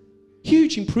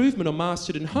 Huge improvement on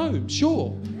Masterton homes,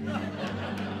 sure.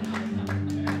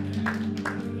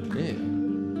 Yeah.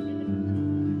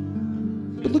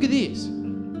 But look at this.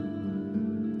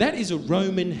 That is a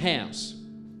Roman house,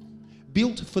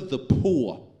 built for the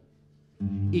poor.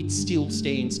 It still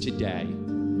stands today.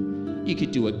 You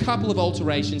could do a couple of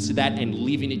alterations to that and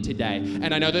live in it today.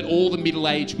 And I know that all the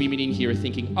middle-aged women in here are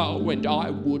thinking, "Oh, and I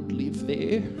would live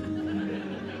there.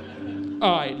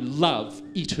 I love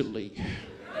Italy."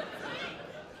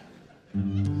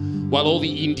 While all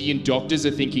the Indian doctors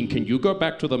are thinking, "Can you go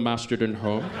back to the Masterton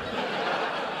home?"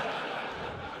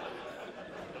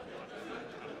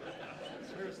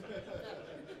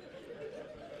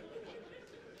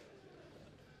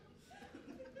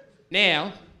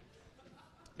 Now,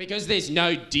 because there's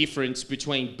no difference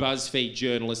between BuzzFeed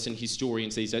journalists and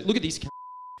historians these days, look at this.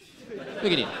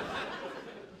 Look at him.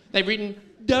 They've written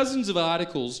dozens of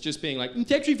articles just being like,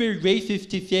 "It's actually very racist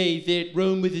to say that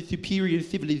Rome was a superior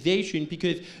civilization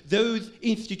because those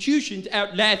institutions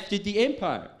outlasted the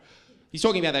empire." He's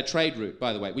talking about that trade route,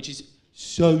 by the way, which is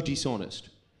so dishonest.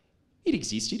 It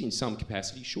existed in some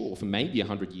capacity, sure, for maybe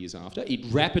 100 years after. It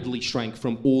rapidly shrank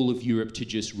from all of Europe to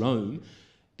just Rome.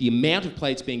 The amount of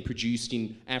plates being produced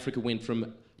in Africa went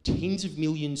from tens of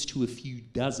millions to a few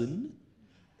dozen.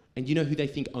 And you know who they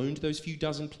think owned those few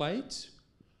dozen plates?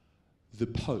 The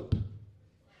Pope.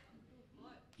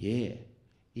 Yeah.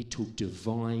 It took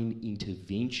divine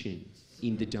intervention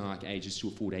in the Dark Ages to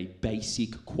afford a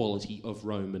basic quality of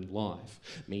Roman life.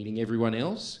 Meaning everyone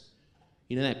else,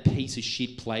 you know that piece of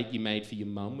shit plate you made for your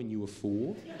mum when you were 4?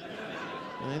 You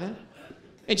know that?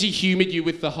 And she humoured you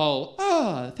with the whole,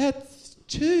 "Oh, that's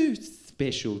too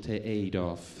special to eat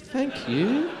off. Thank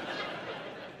you."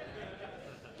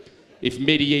 If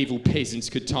medieval peasants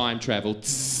could time travel,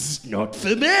 not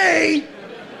for me!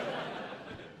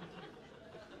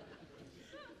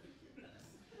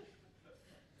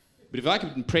 But if I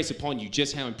could impress upon you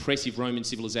just how impressive Roman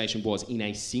civilization was in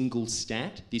a single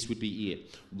stat, this would be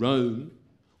it. Rome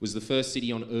was the first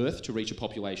city on Earth to reach a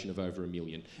population of over 1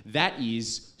 million. That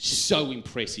is so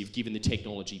impressive given the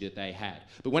technology that they had.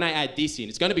 But when I add this in,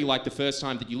 it's going to be like the first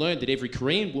time that you learned that every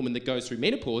Korean woman that goes through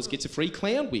menopause gets a free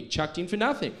clown wig chucked in for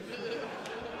nothing.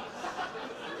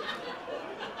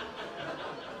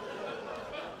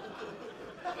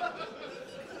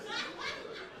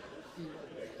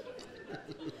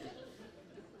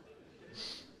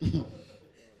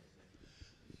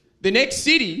 The next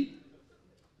city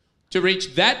to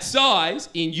reach that size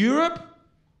in Europe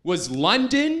was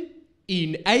London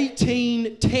in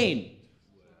 1810.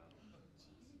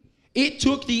 It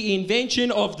took the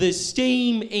invention of the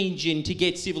steam engine to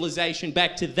get civilization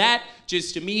back to that,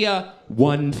 just a mere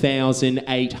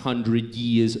 1,800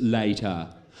 years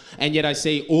later. And yet I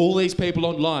see all these people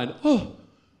online, "Oh,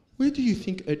 where do you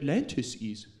think Atlantis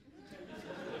is?"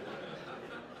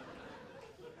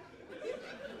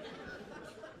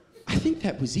 I think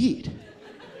that was it.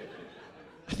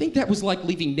 I think that was like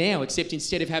living now, except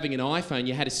instead of having an iPhone,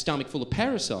 you had a stomach full of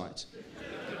parasites.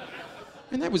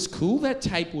 And that was cool. That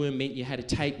tapeworm meant you had a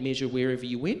tape measure wherever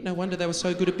you went. No wonder they were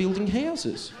so good at building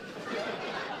houses.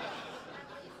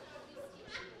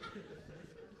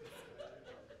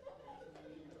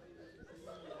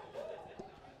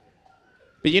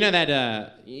 But you know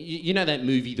that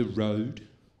movie, The Road?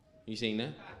 You seen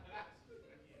that?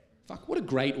 Fuck, what a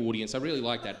great audience. I really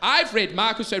like that. I've read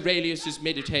Marcus Aurelius'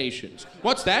 Meditations.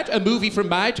 What's that? A movie from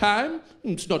my time?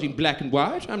 It's not in black and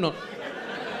white. I'm not...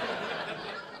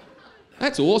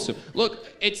 That's awesome. Look,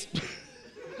 it's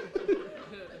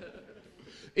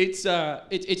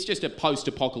just a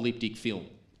post-apocalyptic film,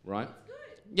 right?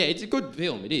 Yeah, it's a good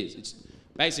film, it is. It's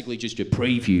basically just a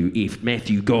preview if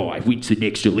Matthew Guy wins the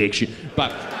next election.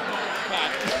 But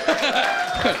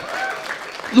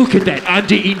look at that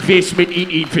underinvestment in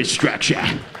infrastructure.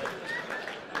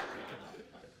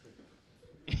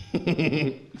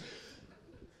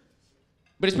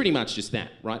 But it's pretty much just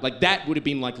that, right? Like, that would have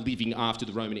been like living after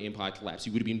the Roman Empire collapsed.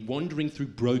 You would have been wandering through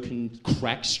broken,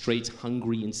 cracked streets,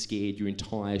 hungry and scared your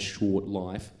entire short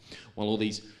life, while all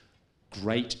these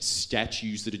great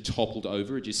statues that had toppled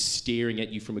over are just staring at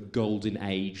you from a golden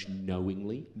age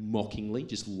knowingly, mockingly,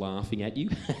 just laughing at you.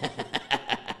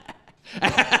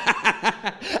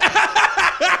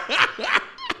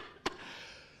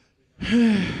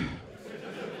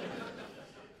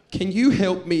 Can you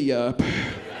help me up?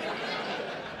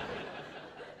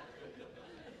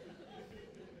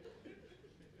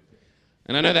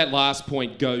 And I know that last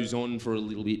point goes on for a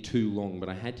little bit too long, but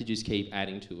I had to just keep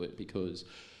adding to it because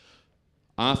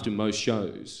after most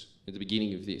shows, at the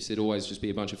beginning of this, there'd always just be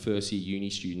a bunch of first-year uni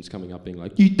students coming up being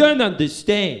like, "You don't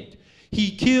understand.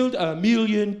 He killed 1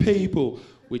 million people,"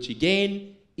 which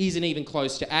again isn't even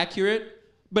close to accurate,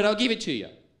 but I'll give it to you.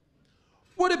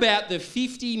 What about the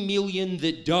 50 million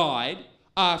that died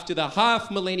after the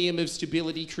half-millennium of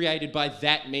stability created by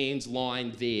that man's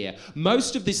line there?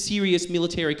 Most of the serious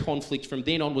military conflict from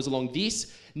then on was along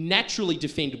this naturally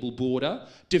defendable border,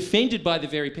 defended by the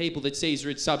very people that Caesar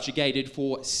had subjugated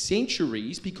for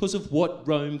centuries because of what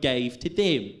Rome gave to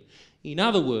them. In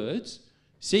other words,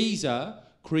 Caesar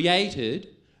created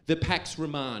the Pax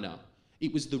Romana.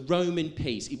 It was the Roman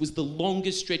peace. It was the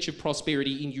longest stretch of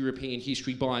prosperity in European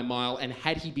history by a mile, and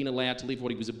had he been allowed to live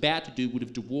what he was about to do, would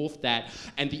have dwarfed that.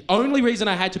 And the only reason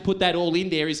I had to put that all in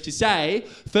there is to say,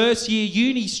 first-year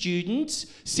uni students,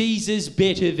 Caesar's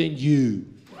better than you.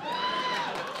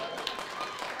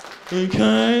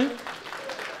 Okay?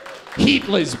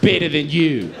 Hitler's better than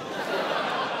you.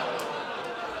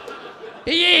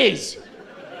 He is.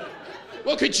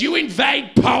 Well, could you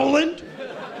invade Poland?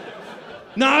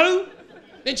 No?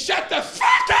 Then shut the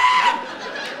fuck up!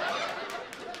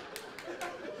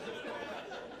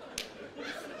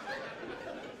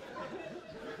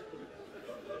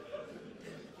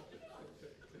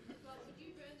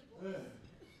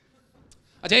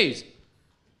 I tell you,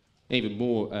 even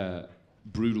more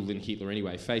brutal than Hitler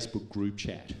anyway, Facebook group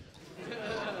chat.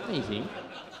 What do you think?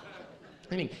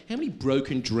 I mean, how many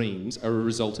broken dreams are a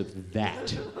result of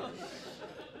that?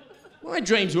 My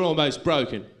dreams were almost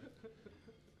broken.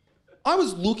 I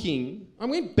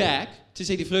went back to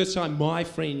see the first time my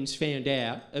friends found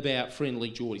out about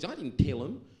Friendlyjordies. I didn't tell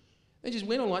them. They just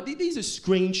went online. These are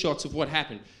screenshots of what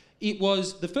happened. It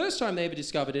was the first time they ever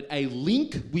discovered it, a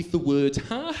link with the words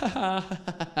ha ha ha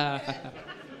ha ha ha.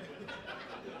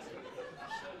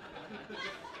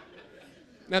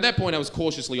 Now, at that point, I was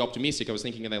cautiously optimistic. I was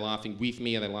thinking, are they laughing with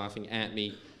me? Are they laughing at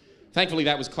me? Thankfully,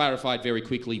 that was clarified very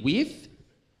quickly with,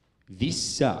 this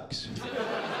sucks.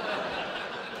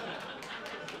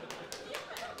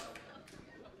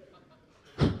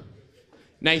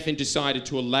 Nathan decided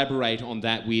to elaborate on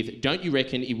that with, don't you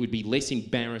reckon it would be less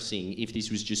embarrassing if this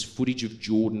was just footage of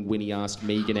Jordan when he asked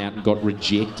Megan out and got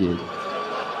rejected?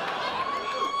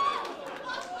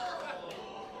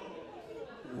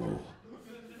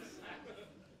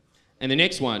 And the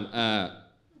next one, I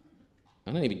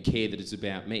don't even care that it's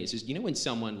about me. It's just, you know when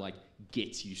someone like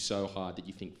gets you so hard that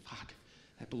you think, fuck,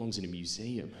 that belongs in a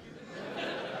museum.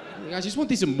 I just want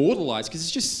this immortalised because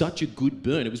it's just such a good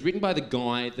burn. It was written by the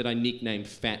guy that I nicknamed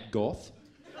Fat Goth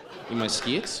in my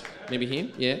skits. Remember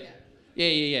him? Yeah?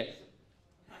 Yeah.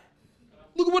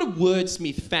 Look at what a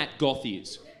wordsmith Fat Goth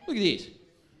is. Look at this.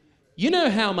 You know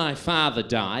how my father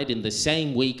died and the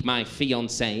same week my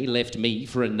fiancée left me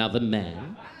for another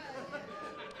man?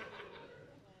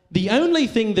 The only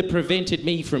thing that prevented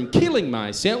me from killing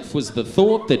myself was the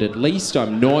thought that at least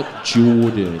I'm not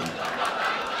Jordan.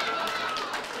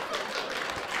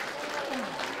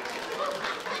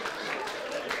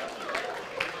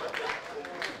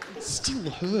 It still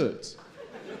hurts.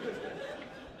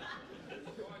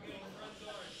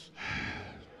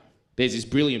 There's this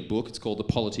brilliant book, it's called The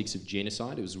Politics of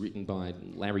Genocide. It was written by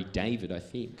Larry David, I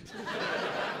think.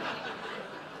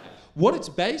 What it's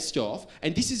based off,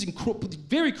 and this is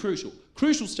very crucial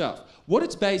stuff. What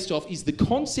it's based off is the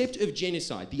concept of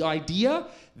genocide, the idea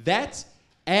that's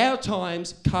our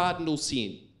time's cardinal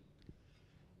sin.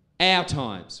 Our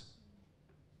times.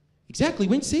 Exactly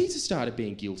when Caesar started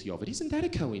being guilty of it. Isn't that a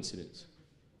coincidence?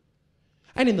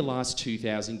 And in the last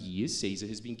 2,000 years, Caesar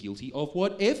has been guilty of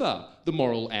whatever the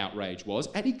moral outrage was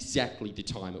at exactly the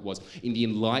time it was. In the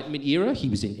Enlightenment era, he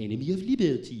was an enemy of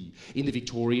liberty. In the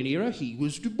Victorian era, he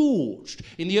was debauched.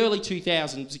 In the early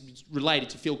 2000s, it's related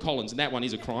to Phil Collins, and that one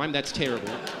is a crime. That's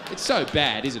terrible. It's so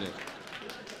bad, isn't it?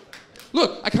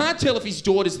 Look, I can't tell if his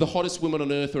daughter's the hottest woman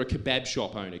on earth or a kebab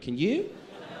shop owner. Can you?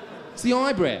 It's the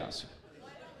eyebrows.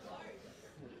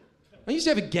 I used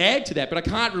to have a gag to that, but I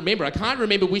can't remember. I can't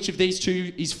remember which of these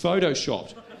two is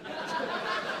photoshopped.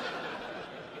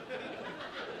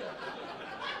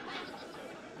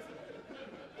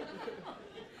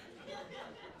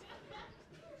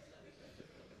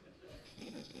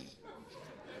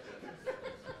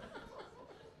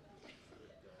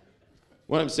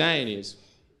 What I'm saying is,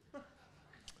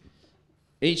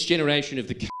 each generation of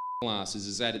the classes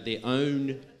has added their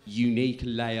own unique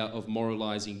layer of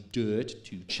moralising dirt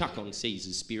to chuck on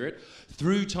Caesar's spirit.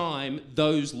 Through time,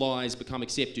 those lies become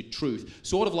accepted truth.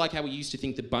 Sort of like how we used to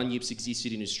think that bunyips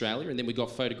existed in Australia and then we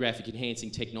got photographic enhancing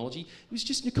technology. It was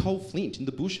just Nicole Flint in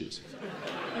the bushes.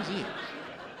 That was it.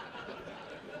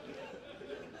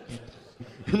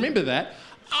 Remember that?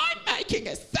 I'm making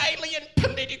a salient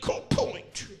political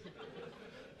point.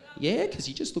 Yeah, because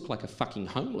you just look like a fucking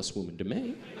homeless woman to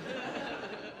me.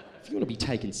 If you want to be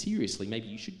taken seriously, maybe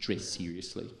you should dress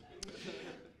seriously.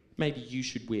 Maybe you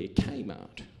should wear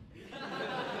Kmart.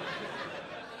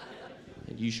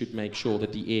 And you should make sure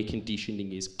that the air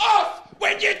conditioning is off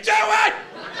when you do it!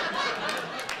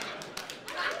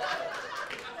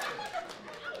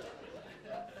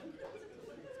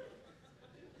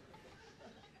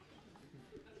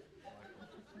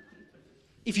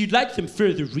 If you'd like some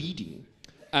further reading,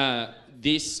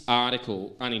 this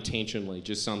article unintentionally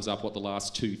just sums up what the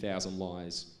last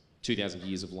 2,000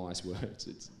 years of lies were.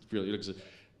 It's really,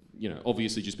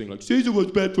 obviously just being like, Caesar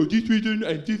was bad for this reason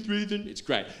and this reason. It's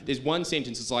great. There's one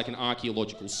sentence that's like an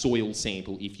archaeological soil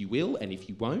sample, if you will, and if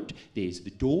you won't, there's the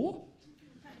door.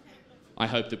 I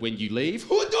hope that when you leave,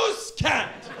 who does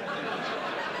cat?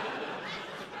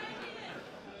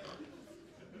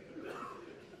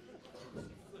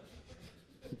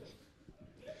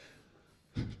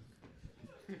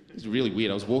 It's really weird.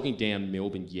 I was walking down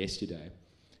Melbourne yesterday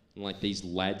and like these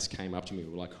lads came up to me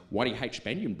and were like, why do you hate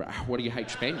Spaniard, bro? Why do you hate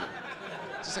Spaniard?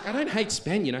 It's just like, I don't hate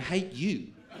Spaniard, I hate you.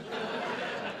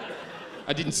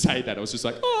 I didn't say that. I was just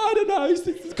like, oh, I don't know, he's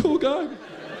a cool guy.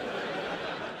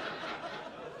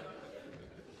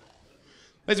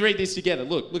 Let's read this together.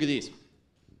 Look at this.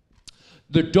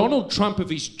 The Donald Trump of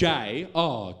his day,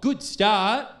 good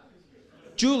start.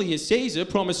 Julius Caesar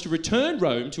promised to return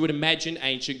Rome to an imagined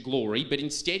ancient glory, but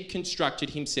instead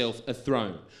constructed himself a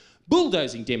throne.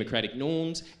 bulldozing democratic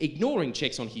norms, ignoring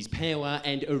checks on his power,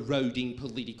 and eroding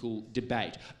political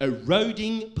debate.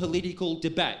 Eroding political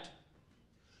debate.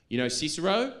 You know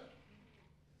Cicero?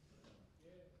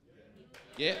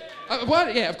 Yeah?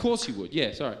 What? Yeah, of course you would.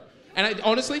 Yeah, sorry. And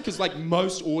honestly, because like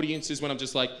most audiences, when I'm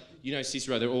just like, you know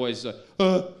Cicero, they're always,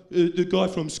 the guy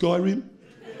from Skyrim?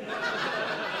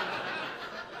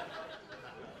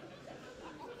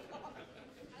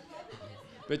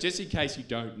 But just in case you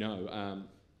don't know,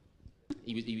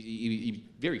 he was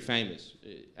very famous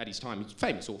at his time. He's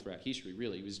famous all throughout history,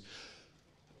 really. He was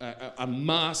a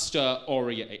master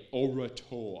orator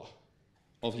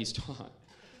of his time.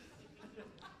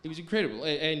 He was incredible,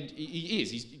 and he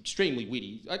is. He's extremely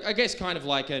witty. I guess kind of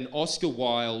like an Oscar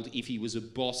Wilde if he was a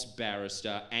boss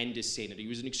barrister and a senator. He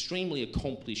was an extremely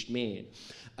accomplished man.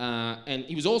 And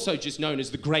he was also just known as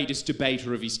the greatest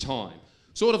debater of his time.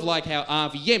 Sort of like how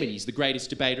Avi Yemeni's the greatest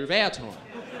debater of our time.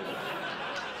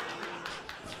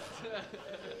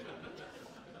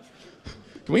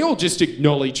 Can we all just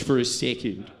acknowledge for a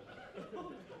second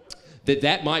that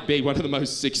that might be one of the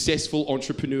most successful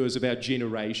entrepreneurs of our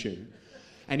generation,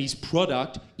 and his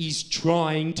product is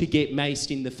trying to get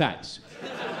maced in the face?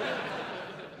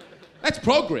 That's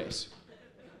progress,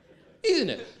 isn't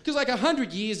it? Because like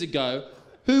 100 years ago,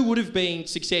 who would have been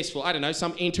successful? I don't know,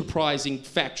 some enterprising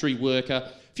factory worker.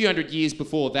 A few hundred years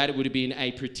before that, it would have been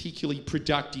a particularly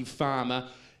productive farmer.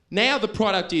 Now the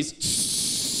product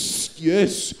is,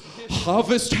 yes,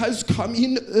 harvest has come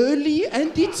in early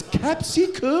and it's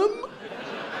capsicum.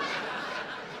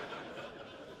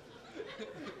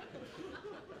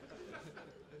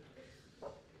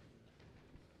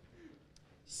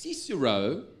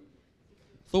 Cicero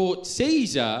thought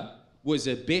Caesar was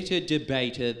a better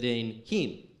debater than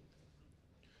him.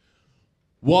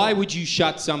 Why would you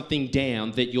shut something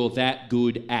down that you're that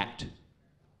good at?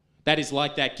 That is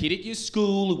like that kid at your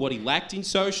school who what he lacked in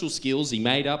social skills he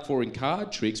made up for in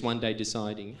card tricks, one day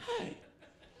deciding, hey,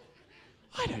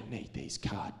 I don't need these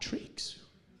card tricks.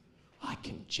 I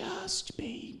can just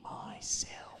be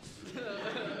myself.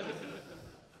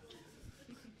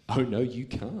 Oh no, you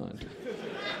can't.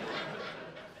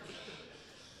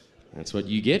 That's what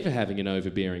you get for having an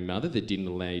overbearing mother that didn't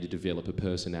allow you to develop a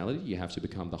personality. You have to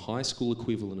become the high school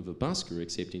equivalent of a busker,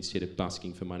 except instead of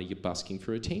busking for money, you're busking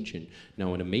for attention. No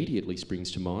one immediately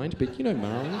springs to mind, but you know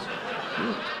Marius.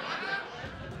 Yeah.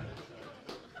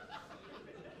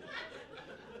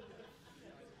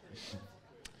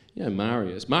 You know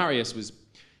Marius. Marius was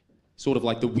sort of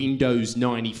like the Windows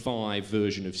 95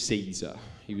 version of Caesar.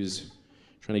 He was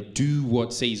trying to do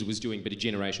what Caesar was doing, but a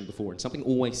generation before. And something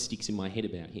always sticks in my head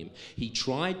about him. He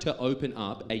tried to open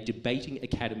up a debating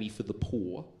academy for the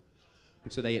poor,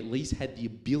 so they at least had the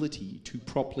ability to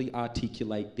properly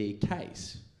articulate their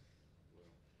case.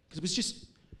 Because it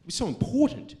was so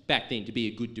important back then to be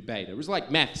a good debater. It was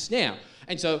like maths now.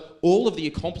 And so all of the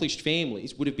accomplished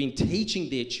families would have been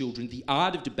teaching their children the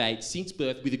art of debate since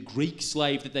birth with a Greek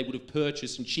slave that they would have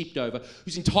purchased and shipped over,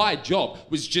 whose entire job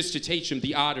was just to teach them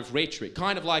the art of rhetoric.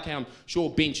 Kind of like how I'm sure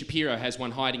Ben Shapiro has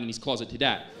one hiding in his closet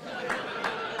today.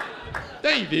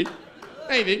 David,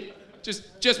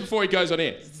 just before he goes on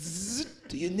air.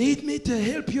 Do you need me to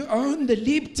help you own the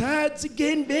libtards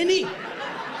again, Benny?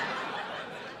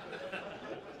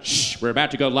 Shh, we're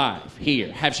about to go live.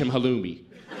 Here, have some halloumi.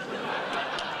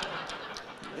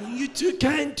 You're too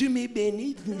kind to me,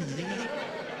 Benny.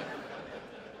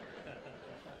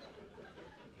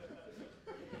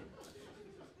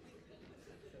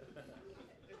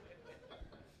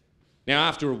 Now,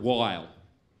 after a while,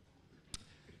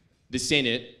 the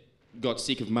Senate got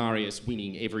sick of Marius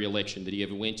winning every election that he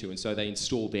ever went to, and so they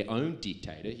installed their own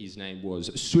dictator. His name was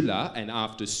Sulla, and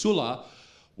after Sulla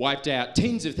wiped out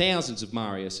tens of thousands of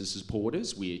Marius'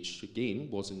 supporters, which, again,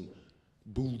 wasn't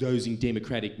bulldozing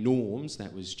democratic norms.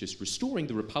 That was just restoring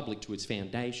the Republic to its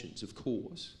foundations, of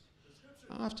course.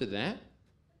 After that,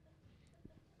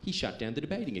 he shut down the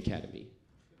debating academy.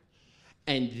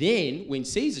 And then, when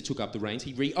Caesar took up the reins,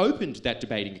 he reopened that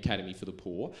debating academy for the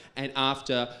poor, and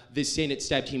after the Senate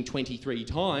stabbed him 23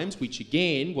 times, which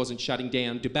again wasn't shutting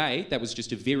down debate, that was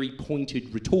just a very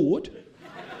pointed retort,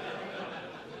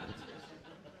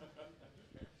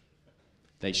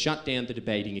 they shut down the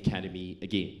debating academy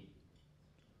again.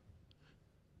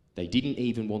 They didn't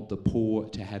even want the poor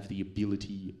to have the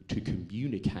ability to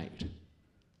communicate.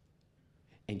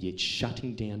 And yet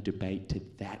shutting down debate to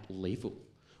that level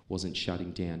wasn't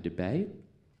shutting down debate,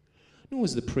 nor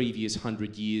was the previous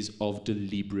 100 years of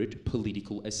deliberate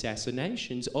political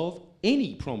assassinations of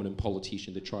any prominent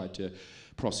politician that tried to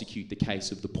prosecute the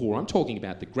case of the poor. I'm talking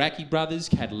about the Gracchi brothers,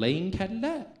 Cataline,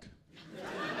 Cadillac.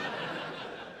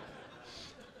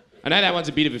 I know that one's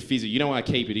a bit of a fizzer. You know why I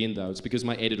keep it in, though? It's because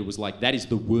my editor was like, that is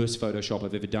the worst Photoshop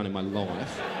I've ever done in my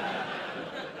life.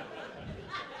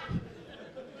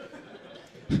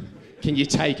 Can you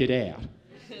take it out?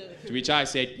 To which I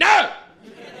said, no!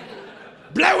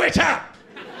 Blow it up!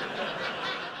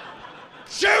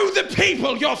 Show the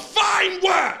people your fine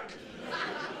work!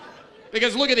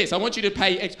 Because look at this, I want you to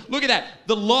pay... Look at that.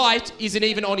 The light isn't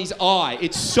even on his eye.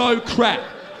 It's so crap.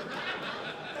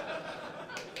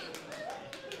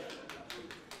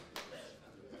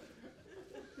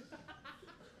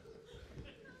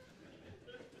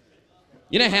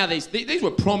 You know how these were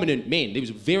prominent men.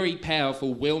 These were very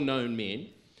powerful, well-known men.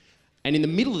 And in the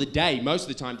middle of the day, most of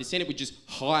the time, the Senate would just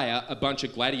hire a bunch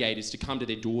of gladiators to come to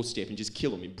their doorstep and just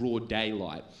kill them in broad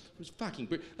daylight. It was fucking...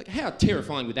 Like, how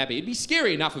terrifying would that be? It'd be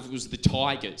scary enough if it was the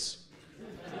Tigers.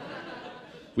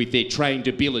 With their trained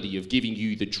ability of giving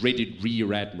you the dreaded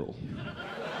rear admiral.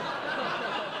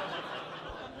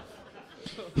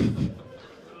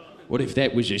 What if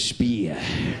that was a spear?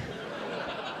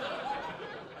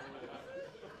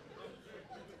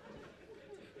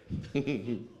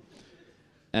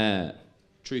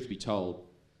 Truth be told,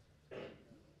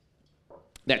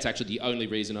 that's actually the only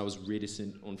reason I was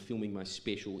reticent on filming my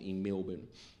special in Melbourne,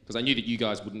 because I knew that you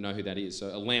guys wouldn't know who that is, so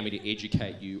allow me to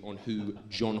educate you on who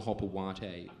John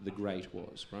Hopewate the Great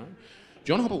was, right?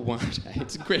 John Hopewate,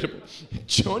 it's incredible.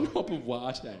 John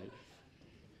Hopewate,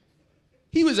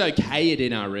 he was okay at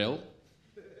NRL.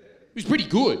 He was pretty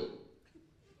good. He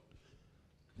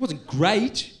wasn't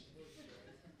great.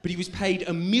 But he was paid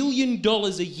 $1 million a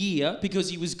year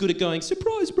because he was good at going,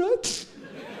 surprise, bro.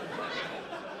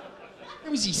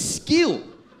 That was his skill.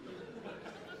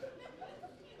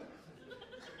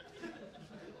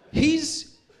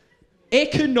 His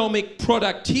economic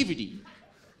productivity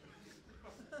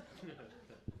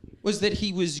was that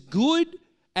he was good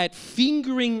at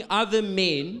fingering other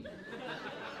men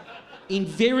in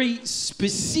very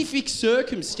specific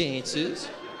circumstances.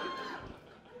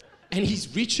 And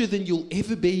he's richer than you'll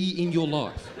ever be in your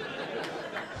life.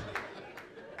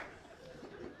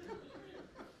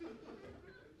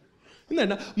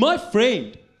 No, my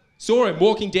friend saw him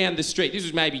walking down the street. This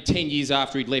was maybe 10 years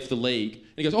after he'd left the league.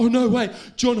 And he goes, oh, no way,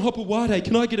 John Hopewate,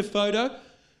 can I get a photo?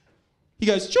 He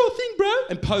goes, sure thing, bro,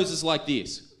 and poses like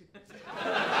this.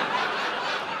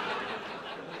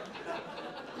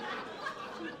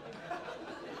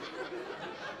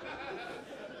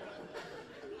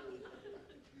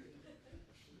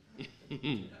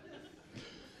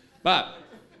 But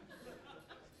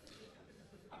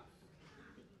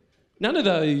none of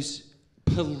those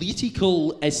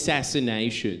political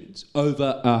assassinations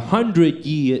over a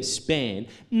 100-year span,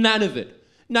 none of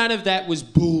that was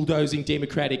bulldozing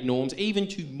democratic norms, even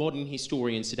to modern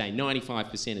historians today,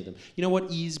 95% of them. You know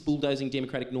what is bulldozing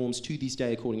democratic norms to this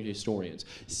day, according to historians?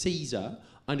 Caesar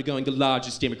undergoing the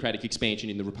largest democratic expansion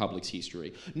in the Republic's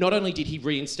history. Not only did he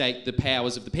reinstate the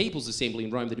powers of the People's Assembly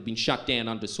in Rome that had been shut down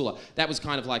under Sulla, that was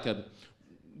kind of like a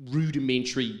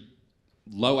rudimentary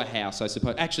lower house, I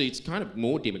suppose. Actually, it's kind of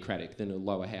more democratic than a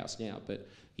lower house now, but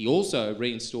he also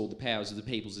reinstalled the powers of the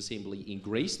People's Assembly in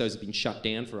Greece. Those have been shut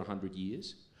down for 100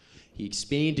 years. He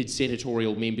expanded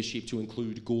senatorial membership to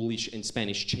include Gaulish and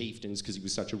Spanish chieftains because he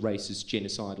was such a racist,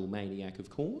 genocidal maniac, of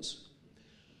course.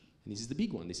 And this is the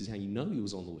big one. This is how you know he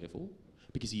was on the level,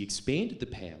 because he expanded the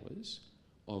powers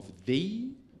of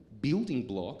the building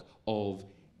block of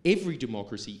every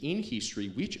democracy in history,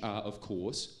 which are, of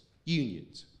course,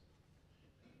 unions,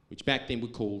 which back then were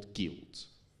called guilds.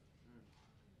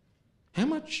 How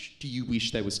much do you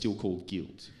wish they were still called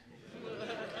guilds?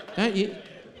 Don't you?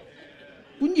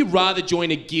 Wouldn't you rather join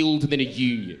a guild than a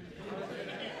union?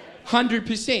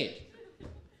 100%.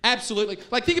 Absolutely.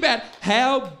 Like, think about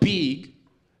how big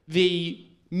the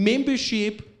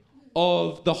membership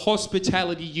of the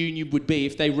hospitality union would be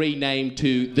if they renamed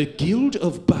to the Guild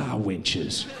of Bar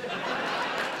Wenchers.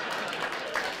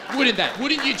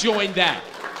 Wouldn't you join that?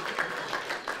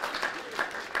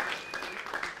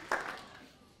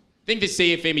 I think the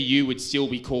CFMEU would still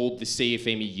be called the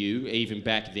CFMEU even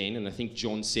back then, and I think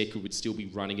John Secker would still be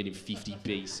running it in 50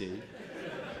 BC.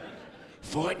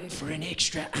 Fighting for an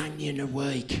extra onion a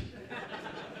week.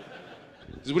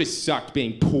 It would have sucked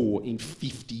being poor in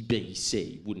 50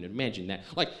 BC, wouldn't it? Imagine that.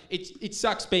 Like, it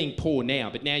sucks being poor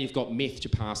now, but now you've got meth to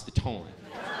pass the time.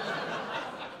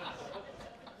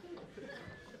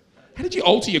 How did you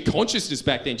alter your consciousness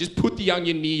back then? Just put the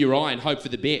onion near your eye and hope for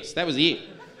the best. That was it.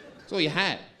 That's all you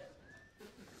had.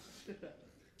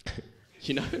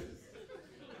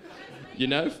 You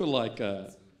know, for like, I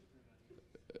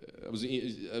was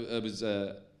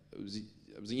in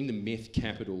the meth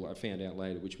capital, I found out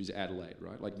later, which was Adelaide,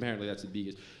 right? Like, apparently that's the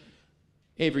biggest.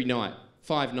 Every night,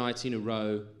 5 nights in a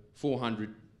row,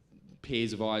 400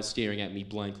 pairs of eyes staring at me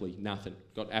blankly. Nothing.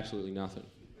 Got absolutely nothing.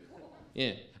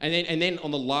 Yeah. And then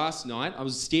on the last night, I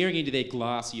was staring into their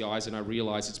glassy eyes and I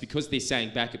realised it's because they're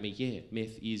saying back at me, yeah,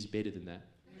 meth is better than that.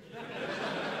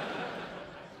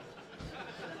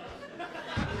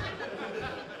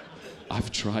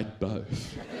 I've tried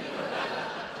both.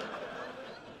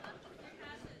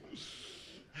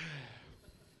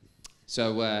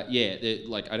 So, I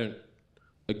don't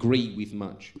agree with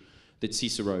much that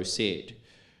Cicero said.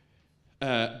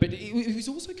 But it was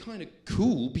also kind of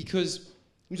cool because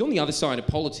he was on the other side of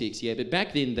politics, yeah, but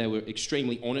back then they were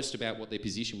extremely honest about what their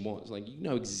position was. Like, you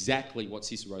know exactly what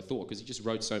Cicero thought because he just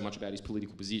wrote so much about his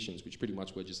political positions, which pretty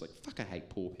much were just like, fuck, I hate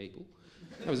poor people.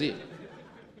 That was it.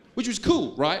 Which was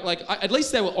cool, right? Like, at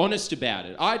least they were honest about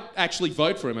it. I'd actually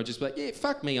vote for him. I'd just be like, yeah,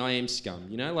 fuck me, I am scum,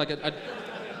 you know? Like,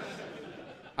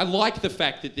 I like the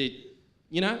fact that they're,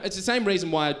 you know, it's the same reason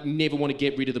why I never want to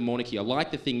get rid of the monarchy. I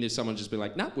like the thing that someone just be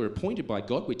like, nah, we're appointed by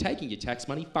God, we're taking your tax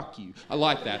money, fuck you. I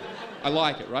like that. I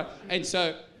like it, right? And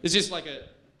so there's just like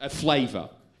a flavour,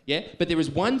 yeah? But there was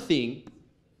one thing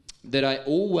that I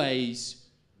always,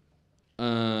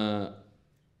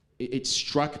 it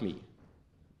struck me,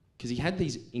 because he had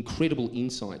these incredible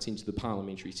insights into the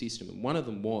parliamentary system, and one of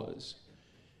them was,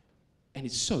 and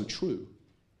it's so true,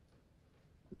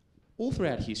 all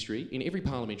throughout history, in every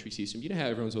parliamentary system, you know how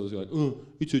everyone's always like, oh,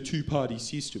 it's a two-party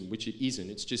system, which it isn't.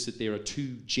 It's just that there are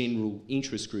two general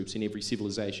interest groups in every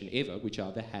civilization ever, which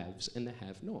are the haves and the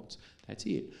have-nots. That's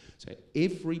it. So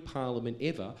every parliament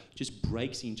ever just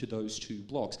breaks into those two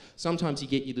blocks. Sometimes you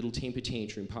get your little temper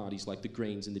tantrum parties like the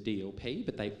Greens and the DLP,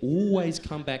 but they always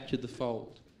come back to the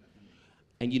fold.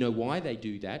 And you know why they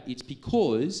do that? It's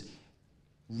because,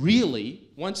 really,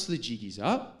 once the jig is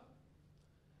up,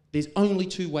 there's only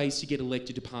two ways to get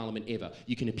elected to Parliament ever.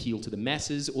 You can appeal to the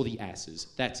masses or the asses.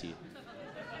 That's it.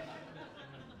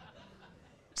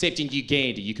 Except in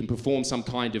Uganda, you can perform some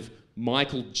kind of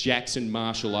Michael Jackson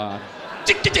martial art.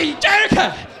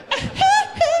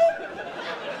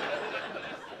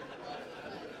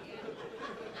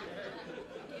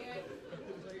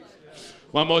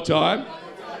 One more time.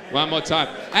 One more time.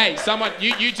 Hey, someone,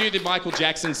 you do the Michael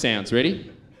Jackson sounds. Ready?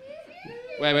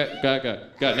 Wait, go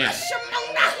now.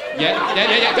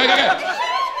 Yeah, go. Yes!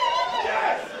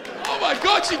 Oh my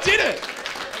God, she did it!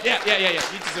 Yeah,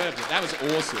 you deserved it. That was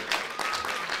awesome.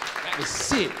 That was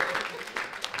sick.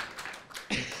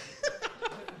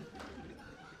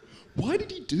 Why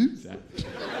did he do that?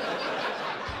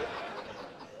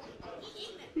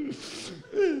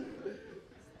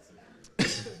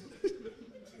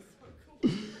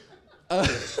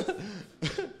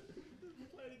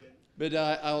 But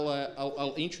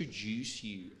I'll introduce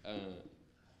you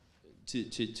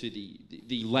to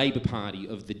the Labor Party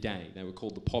of the day. They were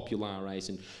called the Populares.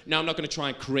 And no, I'm not going to try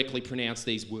and correctly pronounce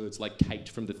these words like Kate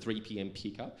from the 3 p.m.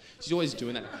 pickup. She's always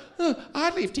doing that. Oh,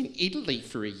 I lived in Italy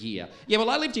for a year. Yeah, well,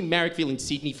 I lived in Marrickville in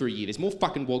Sydney for a year. There's more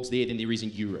fucking wogs there than there is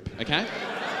in Europe, okay?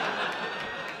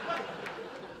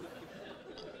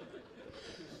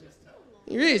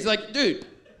 It is, like, dude.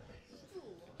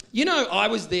 You know, I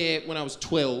was there when I was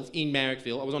 12 in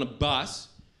Marrickville. I was on a bus.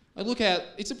 I look out,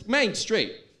 it's a main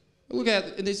street. I look out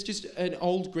and there's just an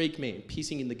old Greek man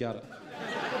pissing in the gutter.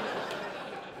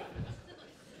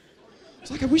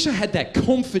 It's like, I wish I had that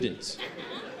confidence.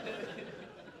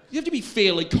 You have to be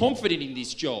fairly confident in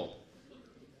this job.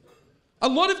 A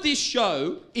lot of this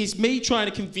show is me trying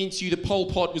to convince you that Pol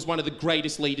Pot was one of the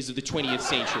greatest leaders of the 20th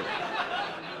century.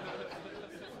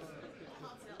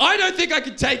 I don't think I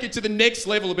could take it to the next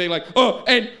level of being like, oh,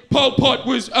 and Pol Pot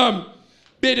was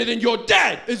better than your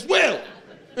dad as well.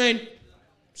 And,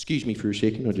 excuse me for a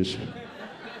second, I just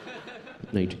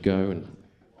need to go and...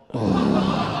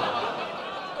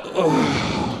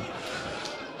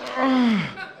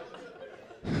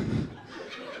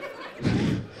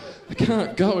 I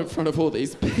can't go in front of all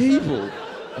these people.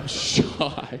 I'm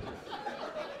shy.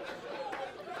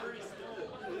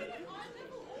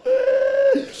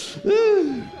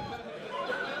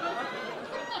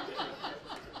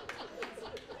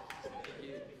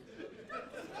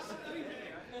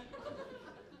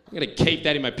 I'm going to keep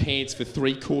that in my pants for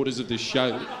 3/4 of the show.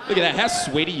 Look at that, how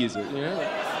sweaty is it? You know?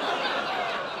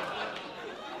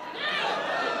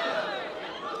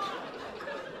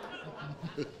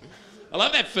 I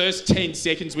love that first 10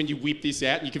 seconds when you whip this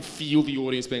out and you can feel the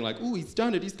audience being like, ooh, he's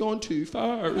done it, he's gone too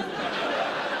far.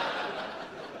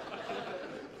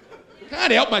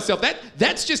 Can't help myself.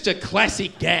 That's just a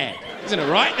classic gag, isn't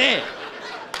it? Right there.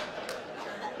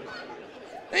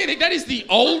 I think that is the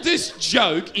oldest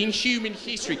joke in human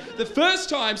history. The first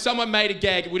time someone made a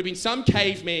gag, it would have been some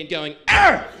caveman going,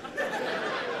 "Arr!"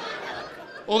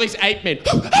 All these ape men.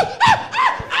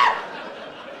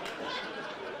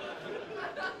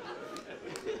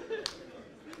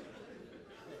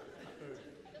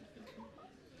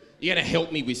 You're going to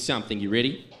help me with something, you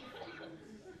ready?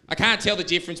 I can't tell the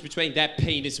difference between that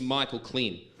penis and Michael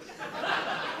Klin.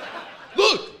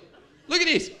 Look! Look at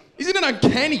this! Isn't it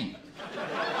uncanny?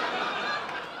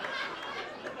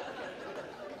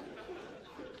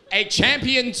 A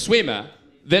champion swimmer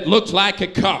that looked like a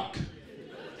cock.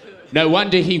 No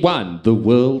wonder he won the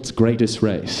world's greatest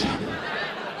race.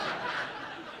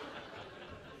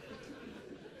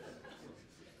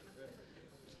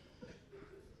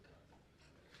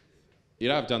 You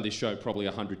know, I've done this show probably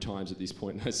 100 times at this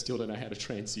point, and I still don't know how to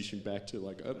transition back to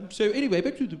like... so anyway,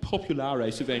 back to the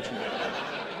populares eventually.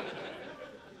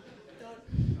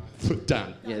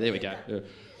 Done. Yeah, there we go.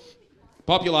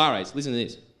 Populares, listen to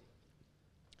this.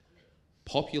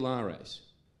 Populares.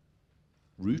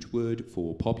 Root word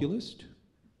for populist.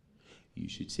 You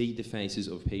should see the faces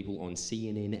of people on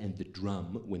CNN and The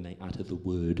Drum when they utter the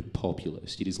word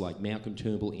populist. It is like Malcolm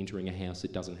Turnbull entering a house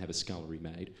that doesn't have a scullery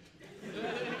maid.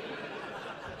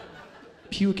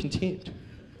 Pure contempt.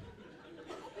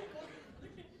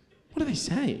 What are they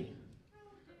saying?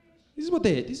 This is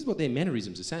what their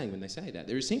mannerisms are saying when they say that.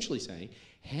 They're essentially saying,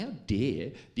 how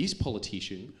dare this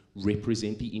politician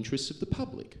represent the interests of the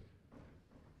public?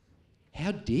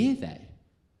 How dare they?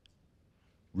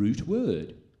 Root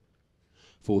word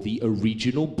for the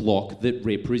original bloc that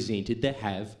represented the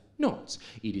have-nots.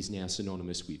 It is now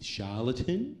synonymous with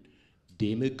charlatan,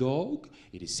 demagogue.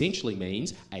 It essentially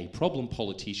means a problem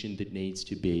politician that needs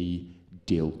to be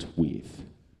dealt with.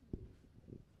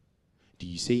 Do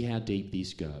you see how deep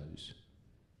this goes?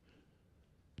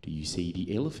 Do you see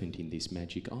the elephant in this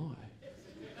magic eye?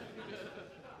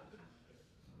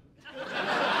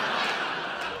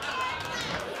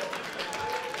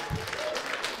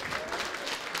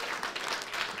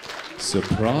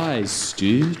 Surprise,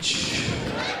 Stooge.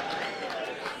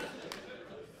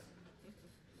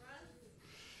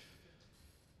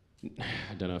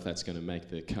 I don't know if that's going to make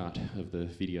the cut of the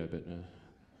video, but I'm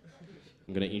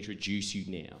going to introduce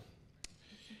you now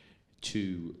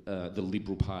to the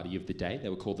Liberal Party of the day. They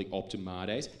were called the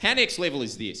Optimades. How next level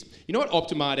is this? You know what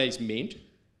Optimades meant?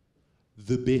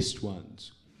 The best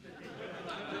ones.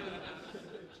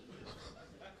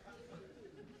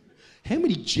 How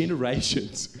many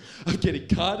generations of getting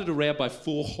carted around by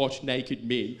 4 hot, naked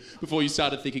men before you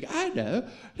started thinking, I know,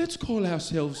 let's call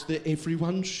ourselves the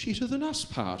everyone's shitter than us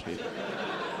party?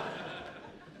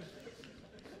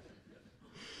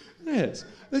 Yes,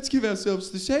 let's give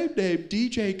ourselves the same name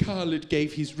DJ Khaled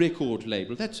gave his record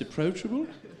label. That's approachable.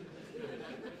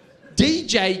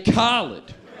 DJ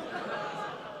Khaled.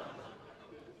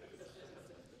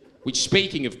 Which,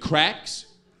 speaking of cracks,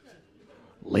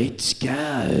 let's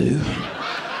go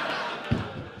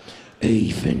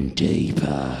even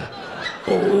deeper.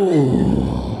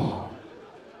 Oh.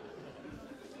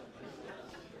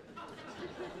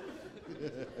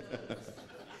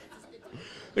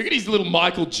 Look at his little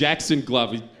Michael Jackson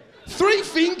glove. 3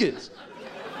 fingers.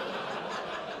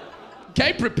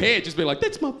 Came prepared, just be like,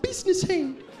 that's my business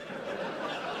hand.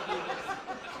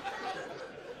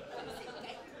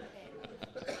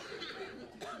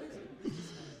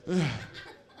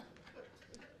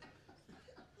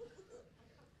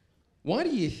 Why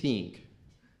do you think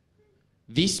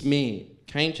this man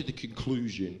came to the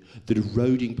conclusion that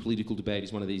eroding political debate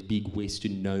is one of these big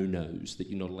Western no-nos that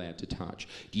you're not allowed to touch?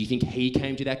 Do you think he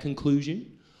came to that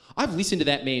conclusion? I've listened to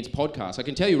that man's podcast. I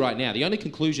can tell you right now, the only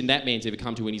conclusion that man's ever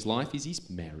come to in his life is his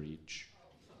marriage.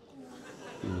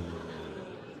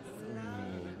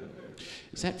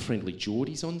 Is that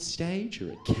Friendlyjordies on stage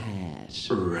or a cat?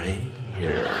 Right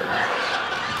here.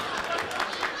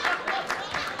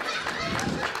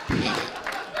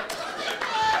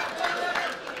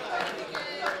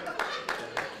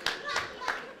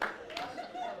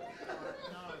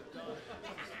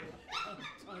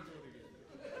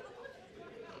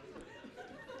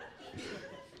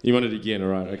 You want it again, all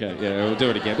right? Okay, yeah, we'll do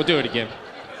it again. We'll do it again.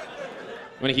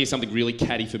 Want to hear something really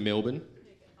catty for Melbourne?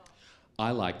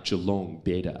 I like Geelong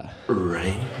better.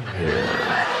 Right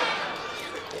here.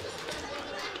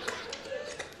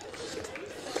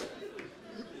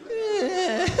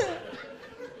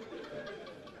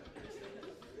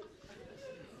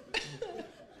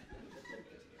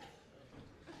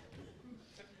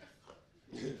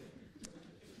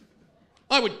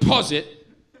 I would posit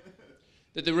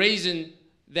that the reason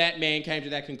that man came to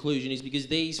that conclusion is because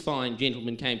these fine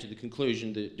gentlemen came to the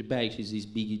conclusion that debate is this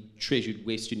big treasured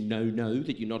Western no-no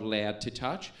that you're not allowed to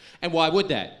touch. And why would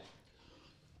that?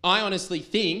 I honestly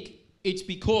think it's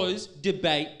because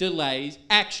debate delays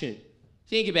action.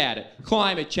 Think about it.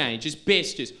 Climate change,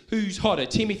 asbestos. Who's hotter,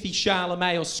 Timothy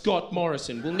Chalamet or Scott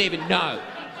Morrison? We'll never know.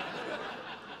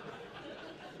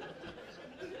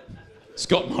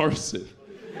 Scott Morrison.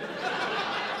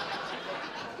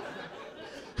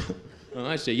 Oh,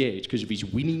 I say, yeah, it's because of his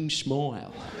winning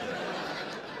smile.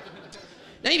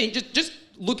 Don't you think, just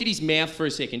look at his mouth for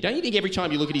a second. Don't you think every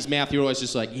time you look at his mouth, you're always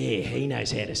just like, yeah, he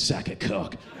knows how to suck a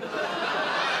cock.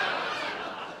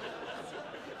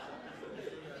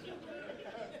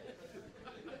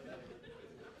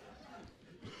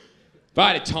 If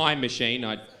I had a time machine,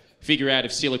 I'd figure out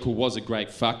if silica was a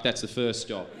great fuck. That's the first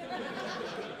stop.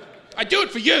 I'd do it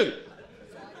for you.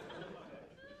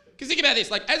 Because think about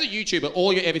this, like, as a YouTuber,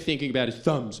 all you're ever thinking about is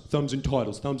thumbs and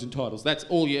titles. That's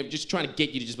all you're just trying to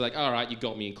get you to just be like, all right, you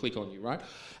got me, and click on you, right?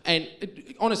 And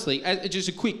honestly, just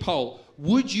a quick poll,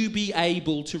 would you be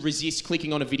able to resist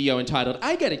clicking on a video entitled,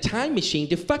 I got a time machine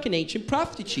to fuck an ancient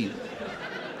prostitute?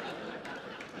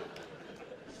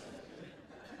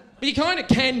 But you kind of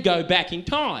can go back in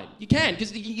time. You can,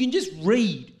 because you can just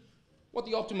read what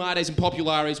the Optimates and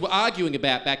Populares were arguing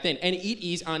about back then, and it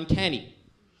is uncanny.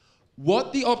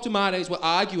 What the Optimates were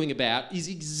arguing about is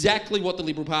exactly what the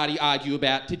Liberal Party argue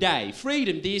about today.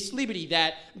 Freedom this, liberty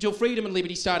that, until freedom and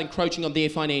liberty start encroaching on their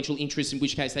financial interests, in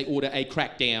which case they order a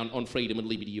crackdown on freedom and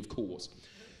liberty, of course.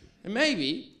 And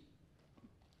maybe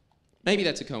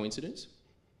that's a coincidence.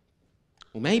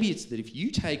 Or maybe it's that if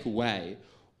you take away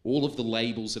all of the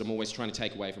labels that I'm always trying to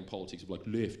take away from politics of like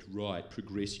left, right,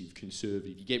 progressive,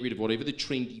 conservative. You get rid of whatever the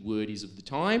trendy word is of the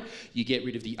time. You get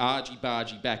rid of the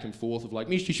argy-bargy back and forth of like,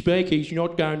 Mr. Speaker, he's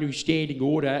not going to standing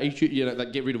order. He should,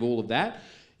 like, get rid of all of that.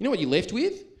 You know what you're left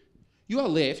with? You are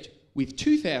left with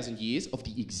 2,000 years of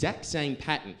the exact same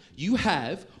pattern. You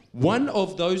have one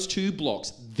of those two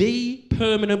blocks, the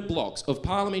permanent blocks of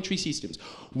parliamentary systems.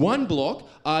 One block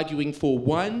arguing for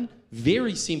one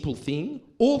very simple thing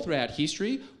all throughout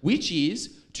history, which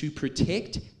is to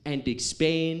protect and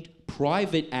expand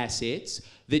private assets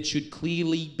that should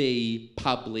clearly be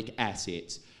public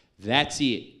assets. That's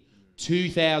it.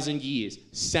 2,000 years,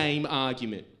 same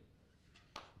argument.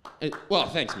 Well,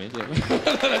 thanks, man. Yeah.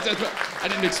 I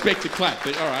didn't expect to clap,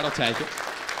 but all right, I'll take it.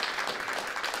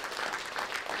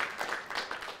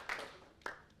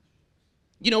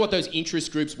 You know what those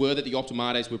interest groups were that the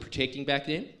Optimates were protecting back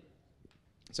then?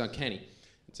 It's uncanny.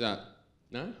 It's, no?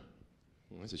 Oh,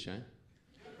 that's a shame.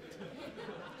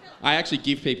 I actually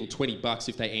give people $20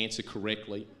 if they answer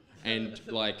correctly, and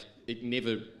like,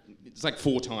 it's like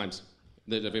 4 times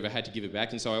that I've ever had to give it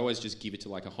back, and so I always just give it to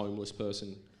like a homeless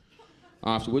person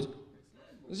afterwards.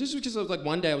 It was just because like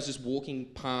one day I was just walking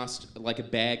past like a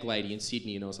bag lady in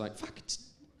Sydney, and I was like, fuck, it's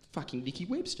fucking Nikki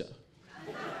Webster.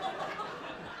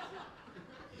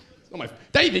 Oh my,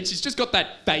 David, she's just got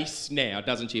that face now,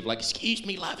 doesn't she? Like, excuse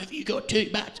me, love, have you got too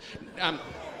much?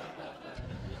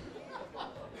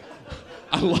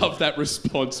 I love that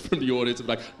response from the audience of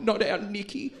like, not our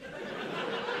Nikki.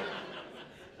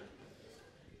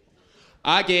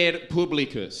 Ager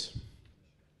publicus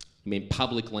meant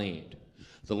public land.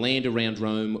 The land around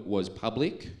Rome was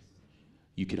public.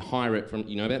 You could hire it from,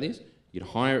 you know about this? You'd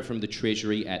hire it from the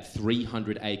treasury at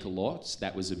 300-acre lots.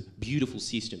 That was a beautiful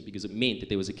system because it meant that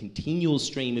there was a continual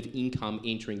stream of income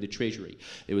entering the treasury.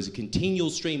 There was a continual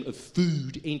stream of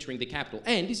food entering the capital.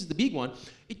 And this is the big one,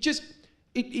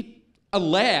 it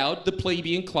allowed the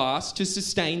plebeian class to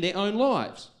sustain their own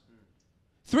lives.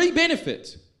 3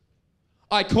 benefits.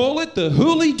 I call it the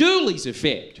hooly-doolies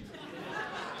effect.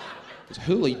 Because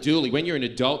hooly-dooly, when you're an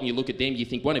adult and you look at them, you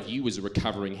think one of you was a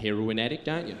recovering heroin addict,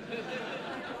 don't you?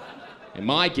 And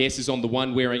my guess is on the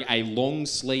one wearing a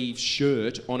long-sleeve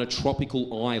shirt on a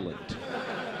tropical island.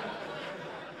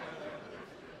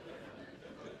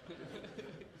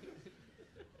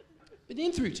 But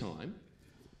then through time,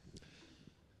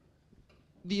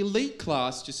 the elite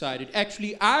class decided,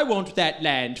 actually, I want that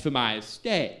land for my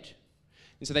estate.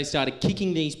 And so they started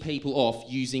kicking these people off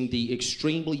using the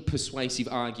extremely persuasive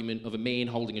argument of a man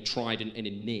holding a trident and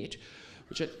a net,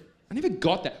 which I never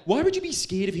got that. Why would you be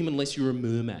scared of him unless you're a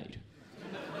mermaid?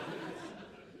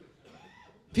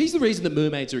 If he's the reason that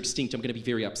mermaids are extinct, I'm going to be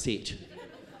very upset.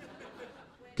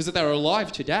 Because if they were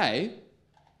alive today,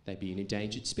 they'd be an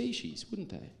endangered species, wouldn't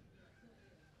they?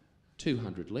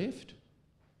 200 left.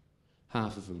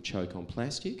 Half of them choke on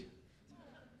plastic.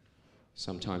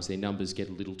 Sometimes their numbers get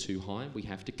a little too high and we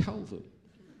have to cull them.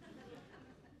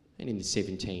 And in the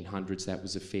 1700s, that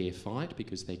was a fair fight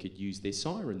because they could use their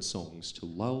siren songs to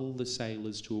lull the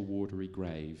sailors to a watery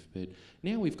grave. But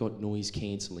now we've got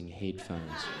noise-cancelling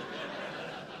headphones.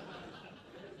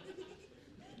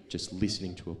 Just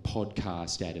listening to a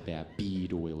podcast ad about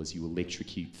beard oil as you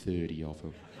electrocute 30 of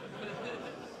them.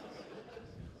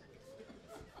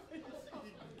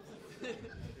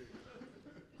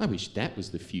 I wish that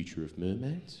was the future of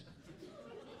mermaids.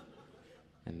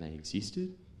 And they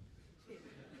existed.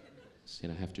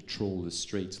 Instead I have to trawl the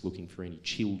streets looking for any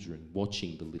children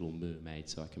watching the Little Mermaid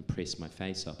so I can press my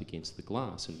face up against the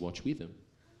glass and watch with them.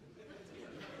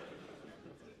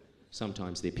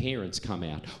 Sometimes their parents come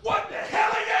out. What the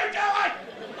hell are you doing?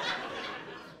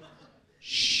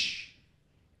 Shh.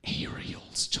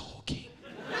 Ariel's talking.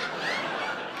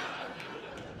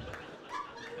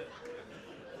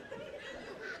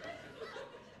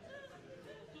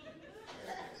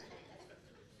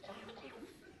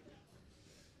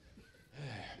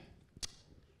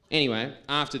 Anyway,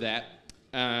 after that,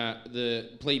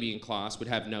 the plebeian class would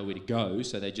have nowhere to go,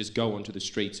 so they'd just go onto the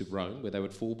streets of Rome, where they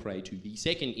would fall prey to the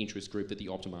second interest group that the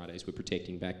Optimates were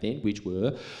protecting back then, which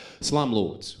were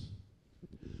slumlords.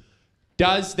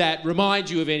 Does that remind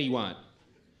you of anyone?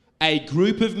 A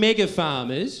group of mega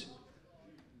farmers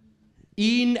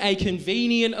in a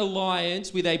convenient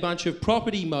alliance with a bunch of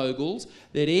property moguls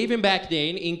that even back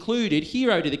then included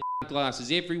hero to the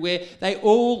glasses everywhere. They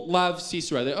all love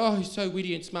Cicero. They're, oh, he's so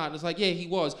witty and smart. And it's like, yeah, he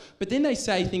was. But then they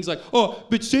say things like, oh,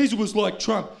 but Caesar was like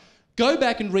Trump. Go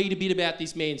back and read a bit about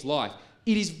this man's life.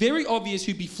 It is very obvious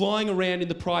who'd be flying around in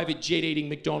the private jet eating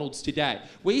McDonald's today.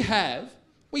 We have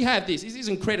this. This is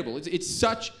incredible. It's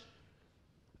such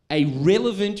a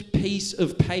relevant piece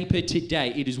of paper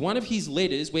today. It is one of his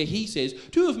letters where he says,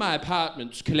 2 of my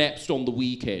apartments collapsed on the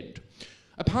weekend.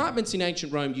 Apartments in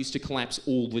ancient Rome used to collapse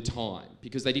all the time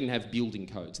because they didn't have building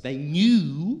codes. They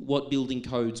knew what building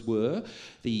codes were.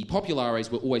 The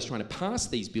populares were always trying to pass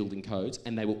these building codes,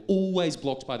 and they were always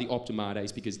blocked by the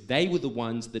optimates because they were the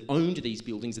ones that owned these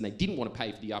buildings and they didn't want to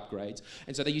pay for the upgrades.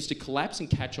 And so they used to collapse and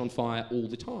catch on fire all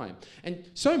the time. And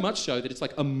so much so that it's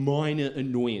like a minor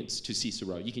annoyance to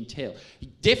Cicero. You can tell. He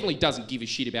definitely doesn't give a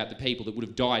shit about the people that would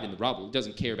have died in the rubble. He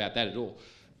doesn't care about that at all.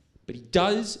 But he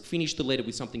does finish the letter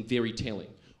with something very telling,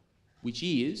 which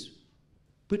is,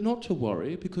 but not to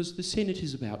worry because the Senate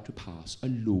is about to pass a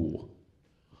law.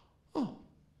 Oh,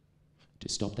 to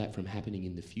stop that from happening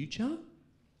in the future?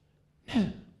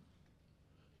 No.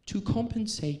 To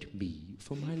compensate me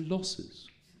for my losses.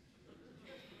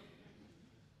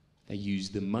 They use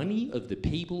the money of the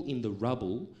people in the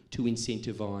rubble to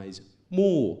incentivise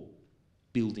more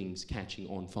buildings catching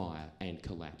on fire and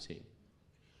collapsing.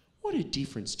 What a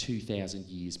difference 2,000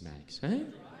 years makes, eh?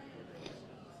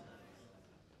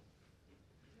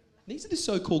 These are the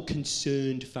so-called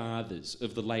concerned fathers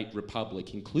of the late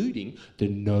Republic, including the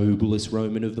noblest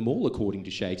Roman of them all, according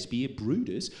to Shakespeare,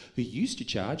 Brutus, who used to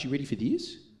charge, you ready for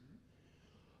this?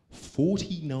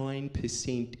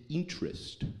 49%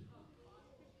 interest.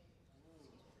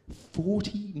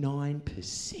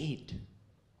 49%.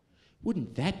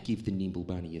 Wouldn't that give the nimble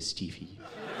bunny a stiffy?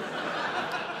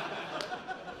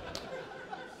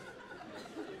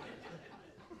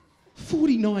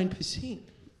 49%.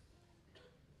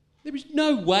 There is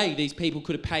no way these people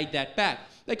could have paid that back.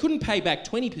 They couldn't pay back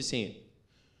 20%.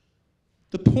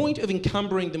 The point of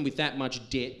encumbering them with that much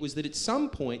debt was that at some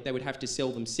point they would have to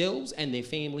sell themselves and their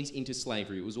families into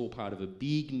slavery. It was all part of a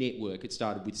big network. It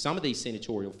started with some of these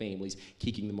senatorial families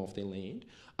kicking them off their land,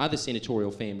 other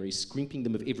senatorial families scrimping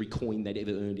them of every coin they'd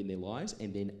ever earned in their lives,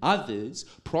 and then others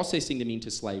processing them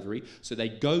into slavery so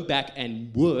they'd go back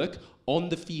and work on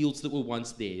the fields that were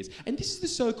once theirs. And this is the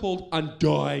so-called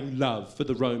undying love for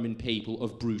the Roman people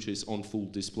of Brutus on full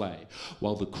display,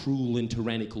 while the cruel and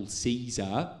tyrannical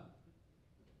Caesar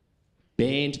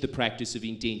banned the practice of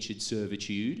indentured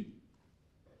servitude,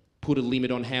 put a limit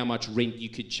on how much rent you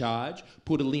could charge,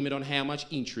 put a limit on how much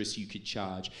interest you could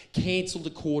charge, cancelled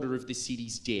a quarter of the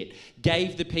city's debt,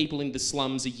 gave the people in the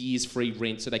slums a year's free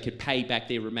rent so they could pay back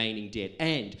their remaining debt.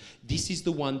 And this is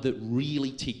the one that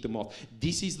really ticked them off.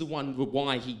 This is the one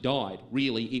why he died,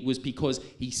 really. It was because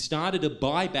he started a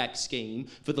buyback scheme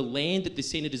for the land that the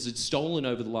senators had stolen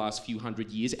over the last few hundred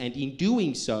years, and in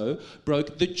doing so,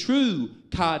 broke the true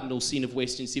cardinal sin of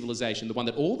Western civilization, the one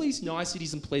that all these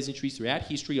niceties and pleasantries throughout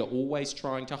history are always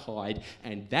trying to hide,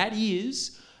 and that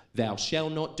is, thou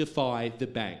shalt not defy the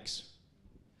banks.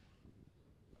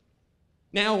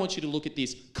 Now I want you to look at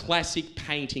this classic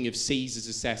painting of Caesar's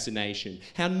assassination.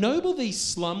 How noble these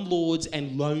slumlords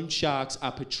and loan sharks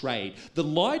are portrayed. The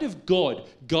light of God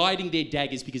guiding their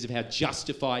daggers because of how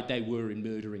justified they were in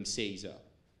murdering Caesar.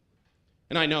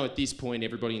 And I know at this point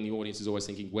everybody in the audience is always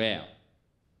thinking, wow,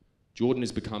 Jordan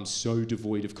has become so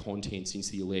devoid of content since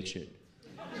the election.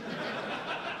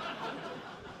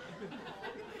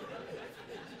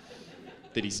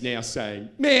 That he's now saying,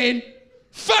 man,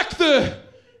 fuck the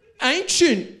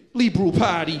ancient Liberal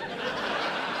Party.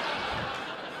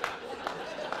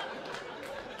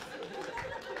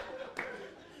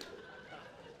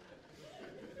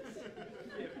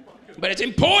 but it's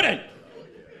important.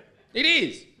 It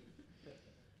is.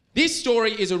 This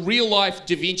story is a real-life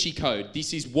Da Vinci Code.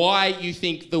 This is why you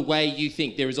think the way you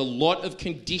think. There is a lot of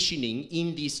conditioning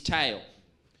in this tale.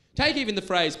 Take even the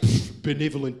phrase,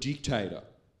 benevolent dictator.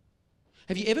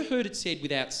 Have you ever heard it said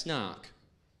without snark?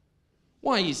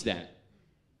 Why is that?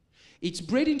 It's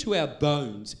bred into our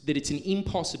bones that it's an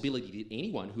impossibility that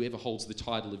anyone who ever holds the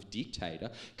title of dictator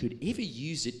could ever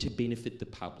use it to benefit the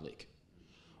public.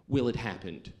 Well, it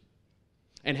happened.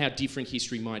 And how different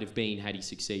history might have been had he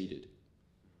succeeded.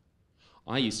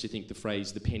 I used to think the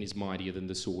phrase, the pen is mightier than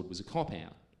the sword, was a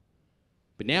cop-out.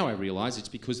 But now I realise it's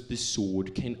because the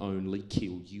sword can only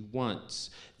kill you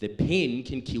once. The pen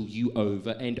can kill you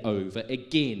over and over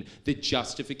again. The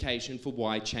justification for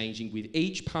why changing with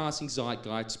each passing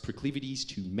zeitgeist's proclivities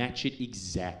to match it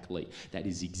exactly. That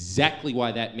is exactly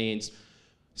why that man's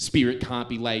spirit can't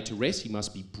be laid to rest. He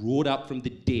must be brought up from the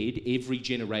dead every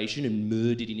generation and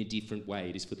murdered in a different way.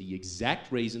 It is for the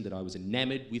exact reason that I was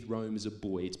enamoured with Rome as a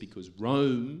boy. It's because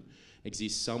Rome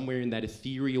exists somewhere in that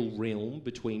ethereal realm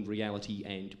between reality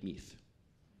and myth.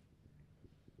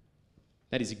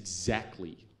 That is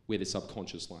exactly where the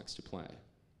subconscious likes to play.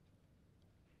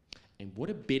 And what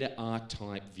a better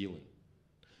archetype villain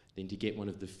than to get one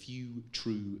of the few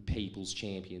true people's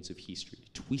champions of history,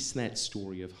 twist that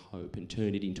story of hope and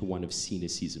turn it into one of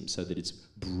cynicism so that it's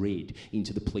bred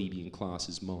into the plebeian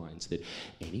class's minds that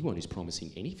anyone who's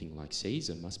promising anything like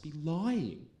Caesar must be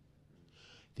lying.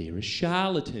 They're a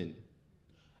charlatan,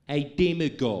 a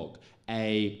demagogue,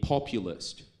 a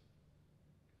populist,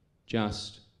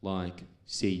 just like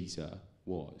Caesar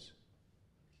was.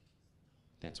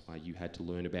 That's why you had to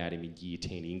learn about him in Year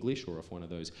 10 English or off one of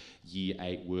those Year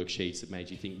 8 worksheets that made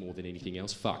you think more than anything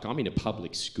else. Fuck, I'm in a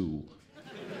public school.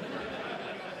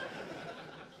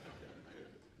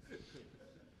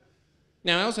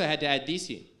 Now, I also had to add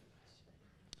this in.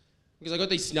 Because I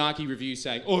got these snarky reviews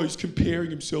saying, oh, he's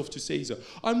comparing himself to Caesar.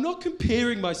 I'm not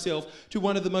comparing myself to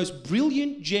one of the most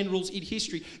brilliant generals in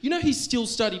history. You know he's still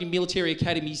studied in military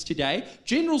academies today?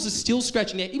 Generals are still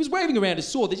scratching their... He was waving around a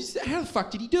sword. They just, how the fuck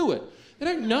did he do it? They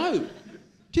don't know.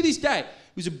 To this day,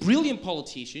 he was a brilliant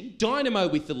politician, dynamo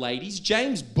with the ladies.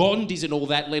 James Bond isn't all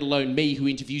that, let alone me who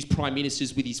interviews prime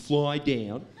ministers with his fly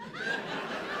down.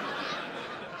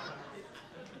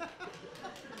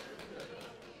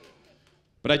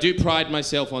 But I do pride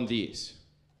myself on this.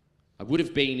 I would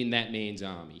have been in that man's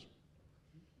army.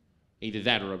 Either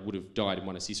that or I would have died in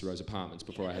one of Cicero's apartments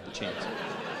before I had the chance.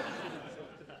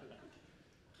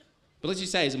 But let's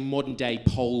just say, as a modern-day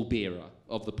pole-bearer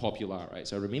of the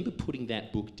Populares, I remember putting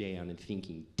that book down and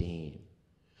thinking, damn,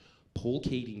 Paul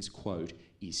Keating's quote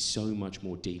is so much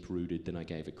more deep-rooted than I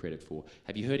gave it credit for.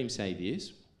 Have you heard him say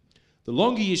this? The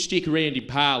longer you stick around in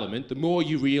Parliament, the more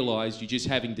you realise you're just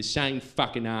having the same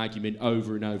fucking argument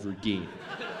over and over again.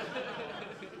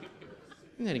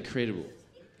 Isn't that incredible?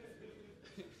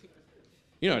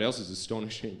 You know what else is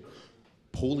astonishing?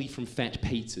 Paulie from Fat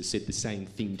Pizza said the same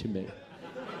thing to me.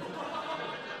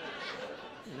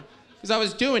 Because I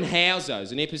was doing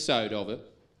Howzos, an episode of it,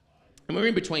 and we were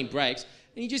in between breaks,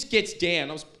 and he just gets down.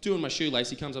 I was doing my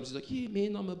shoelace. He comes up and he's like, yeah,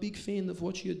 man, I'm a big fan of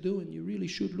what you're doing. You really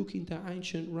should look into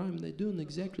ancient Rome. They're doing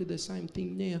exactly the same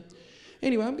thing now.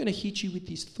 Anyway, I'm going to hit you with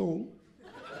this thong.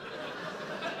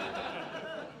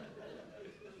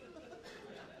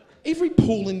 Every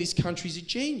Paul in this country is a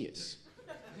genius.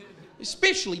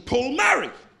 Especially Paul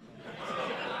Murray.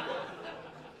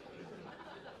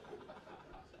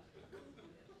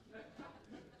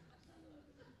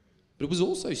 But it was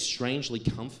also strangely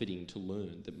comforting to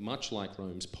learn that much like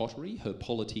Rome's pottery, her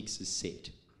politics is set.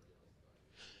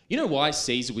 You know why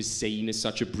Caesar was seen as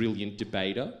such a brilliant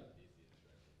debater?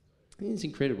 I think it's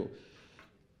incredible.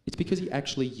 It's because he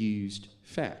actually used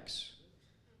facts.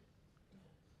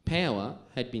 Power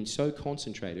had been so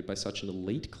concentrated by such an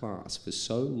elite class for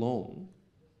so long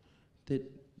that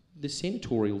the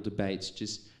senatorial debates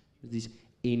just this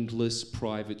endless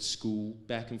private school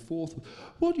back and forth.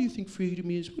 What do you think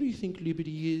freedom is? What do you think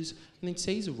liberty is? And then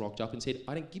Caesar rocked up and said,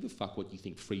 I don't give a fuck what you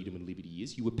think freedom and liberty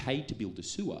is. You were paid to build a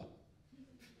sewer.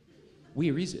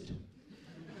 Where is it?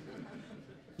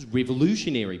 It was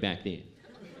revolutionary back then.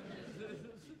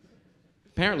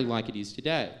 Apparently like it is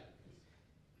today.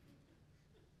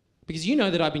 Because you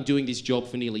know that I've been doing this job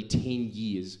for nearly 10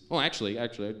 years. Oh, actually, I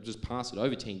just passed it,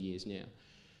 over 10 years now.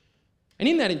 And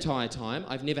in that entire time,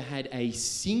 I've never had a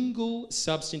single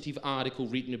substantive article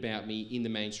written about me in the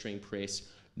mainstream press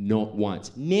Not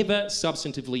once. Never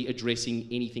substantively addressing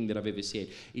anything that I've ever said.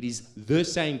 It is the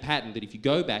same pattern that if you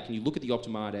go back and you look at the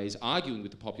Optimates arguing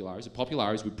with the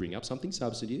Populares would bring up something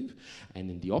substantive, and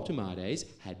then the Optimates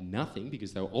had nothing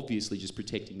because they were obviously just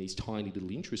protecting these tiny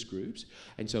little interest groups,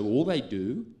 and so all they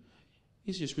do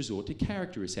is just resort to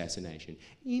character assassination.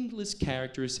 Endless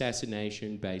character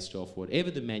assassination based off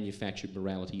whatever the manufactured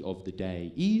morality of the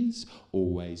day is,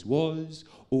 always was,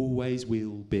 always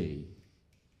will be.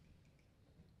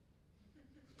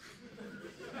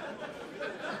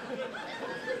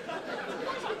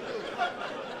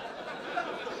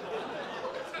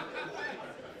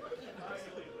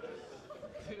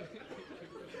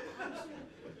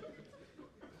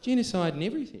 Genocide and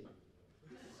everything.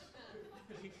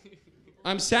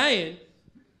 I'm saying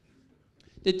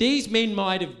that these men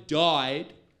might have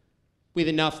died with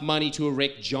enough money to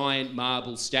erect giant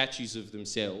marble statues of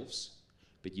themselves,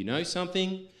 but you know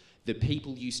something? The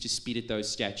people used to spit at those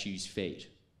statues' feet.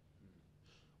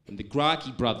 When the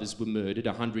Gracchi brothers were murdered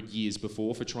 100 years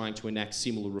before for trying to enact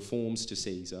similar reforms to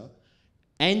Caesar,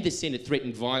 and the Senate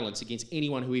threatened violence against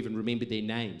anyone who even remembered their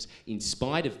names. In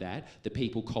spite of that, the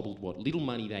people cobbled what little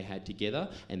money they had together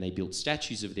and they built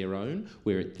statues of their own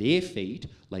where at their feet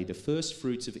lay the first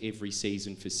fruits of every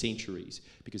season for centuries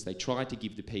because they tried to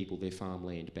give the people their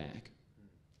farmland back.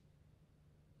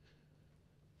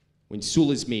 When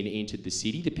Sulla's men entered the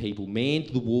city, the people manned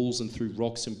the walls and threw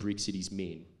rocks and bricks at his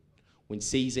men. When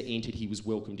Caesar entered, he was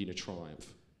welcomed in a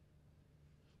triumph.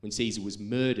 When Caesar was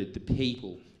murdered, the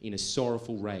people, in a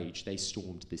sorrowful rage, they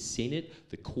stormed the Senate,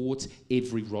 the courts,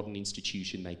 every rotten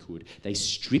institution they could. They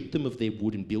stripped them of their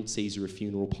wood and built Caesar a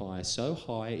funeral pyre so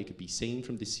high it could be seen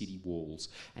from the city walls.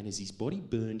 And as his body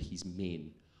burned, his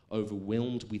men,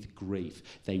 overwhelmed with grief,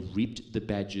 they ripped the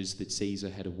badges that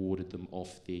Caesar had awarded them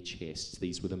off their chests.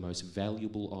 These were the most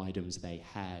valuable items they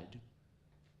had.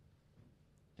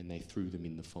 And they threw them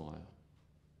in the fire.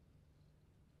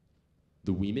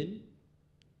 The women,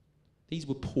 these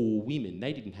were poor women.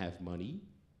 They didn't have money.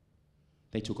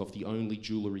 They took off the only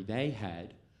jewellery they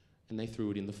had and they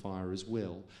threw it in the fire as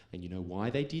well. And you know why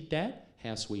they did that?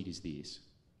 How sweet is this?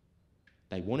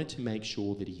 They wanted to make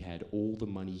sure that he had all the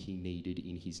money he needed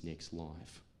in his next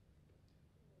life.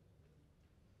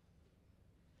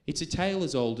 It's a tale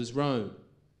as old as Rome.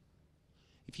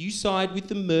 If you side with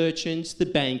the merchants, the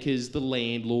bankers, the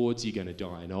landlords, you're going to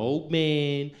die an old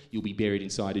man, you'll be buried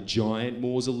inside a giant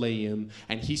mausoleum,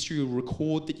 and history will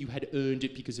record that you had earned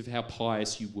it because of how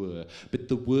pious you were, but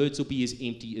the words will be as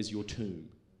empty as your tomb.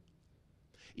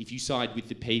 If you side with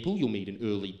the people, you'll meet an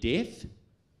early death.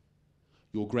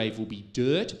 Your grave will be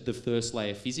dirt, the first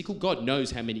layer physical. God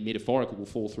knows how many metaphorical will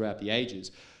fall throughout the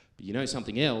ages. But you know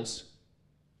something else?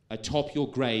 Atop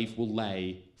your grave will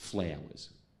lay flowers.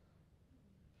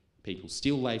 People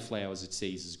still lay flowers at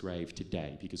Caesar's grave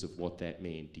today because of what that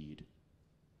man did.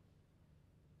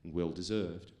 And well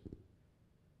deserved.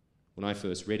 When I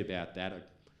first read about that,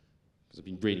 because I've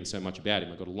been reading so much about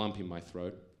him, I got a lump in my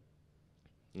throat.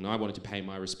 And I wanted to pay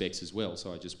my respects as well,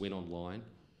 so I just went online.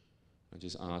 I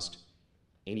just asked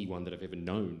anyone that I've ever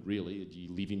known, really, do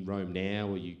you live in Rome now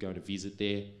or are you going to visit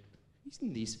there?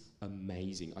 Isn't this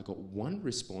amazing? I got one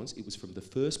response. It was from the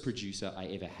first producer I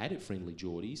ever had at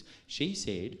Friendlyjordies. She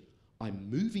said,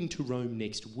 I'm moving to Rome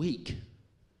next week.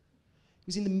 It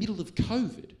was in the middle of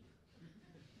COVID.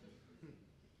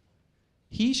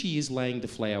 Here she is laying the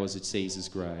flowers at Caesar's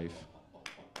grave.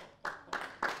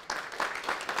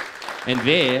 And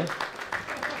there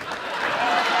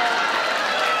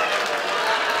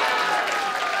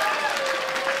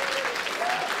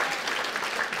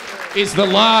is the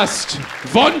last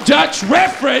Von Dutch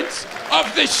reference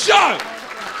of the show.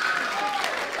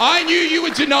 I knew you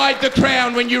were denied the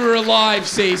crown when you were alive,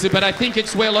 Caesar, but I think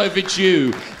it's well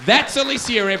overdue. That's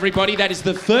Alicia, everybody. That is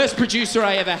the first producer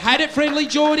I ever had at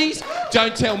Friendlyjordies.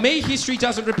 Don't tell me history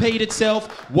doesn't repeat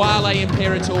itself. Wale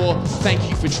Imperator, thank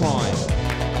you for trying.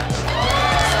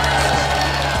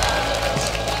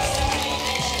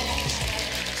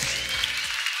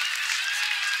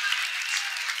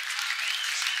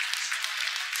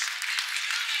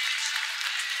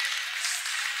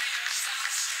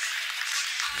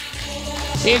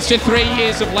 Here's to 3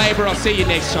 years of labour. I'll see you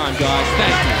next time, guys.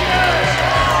 Thank you.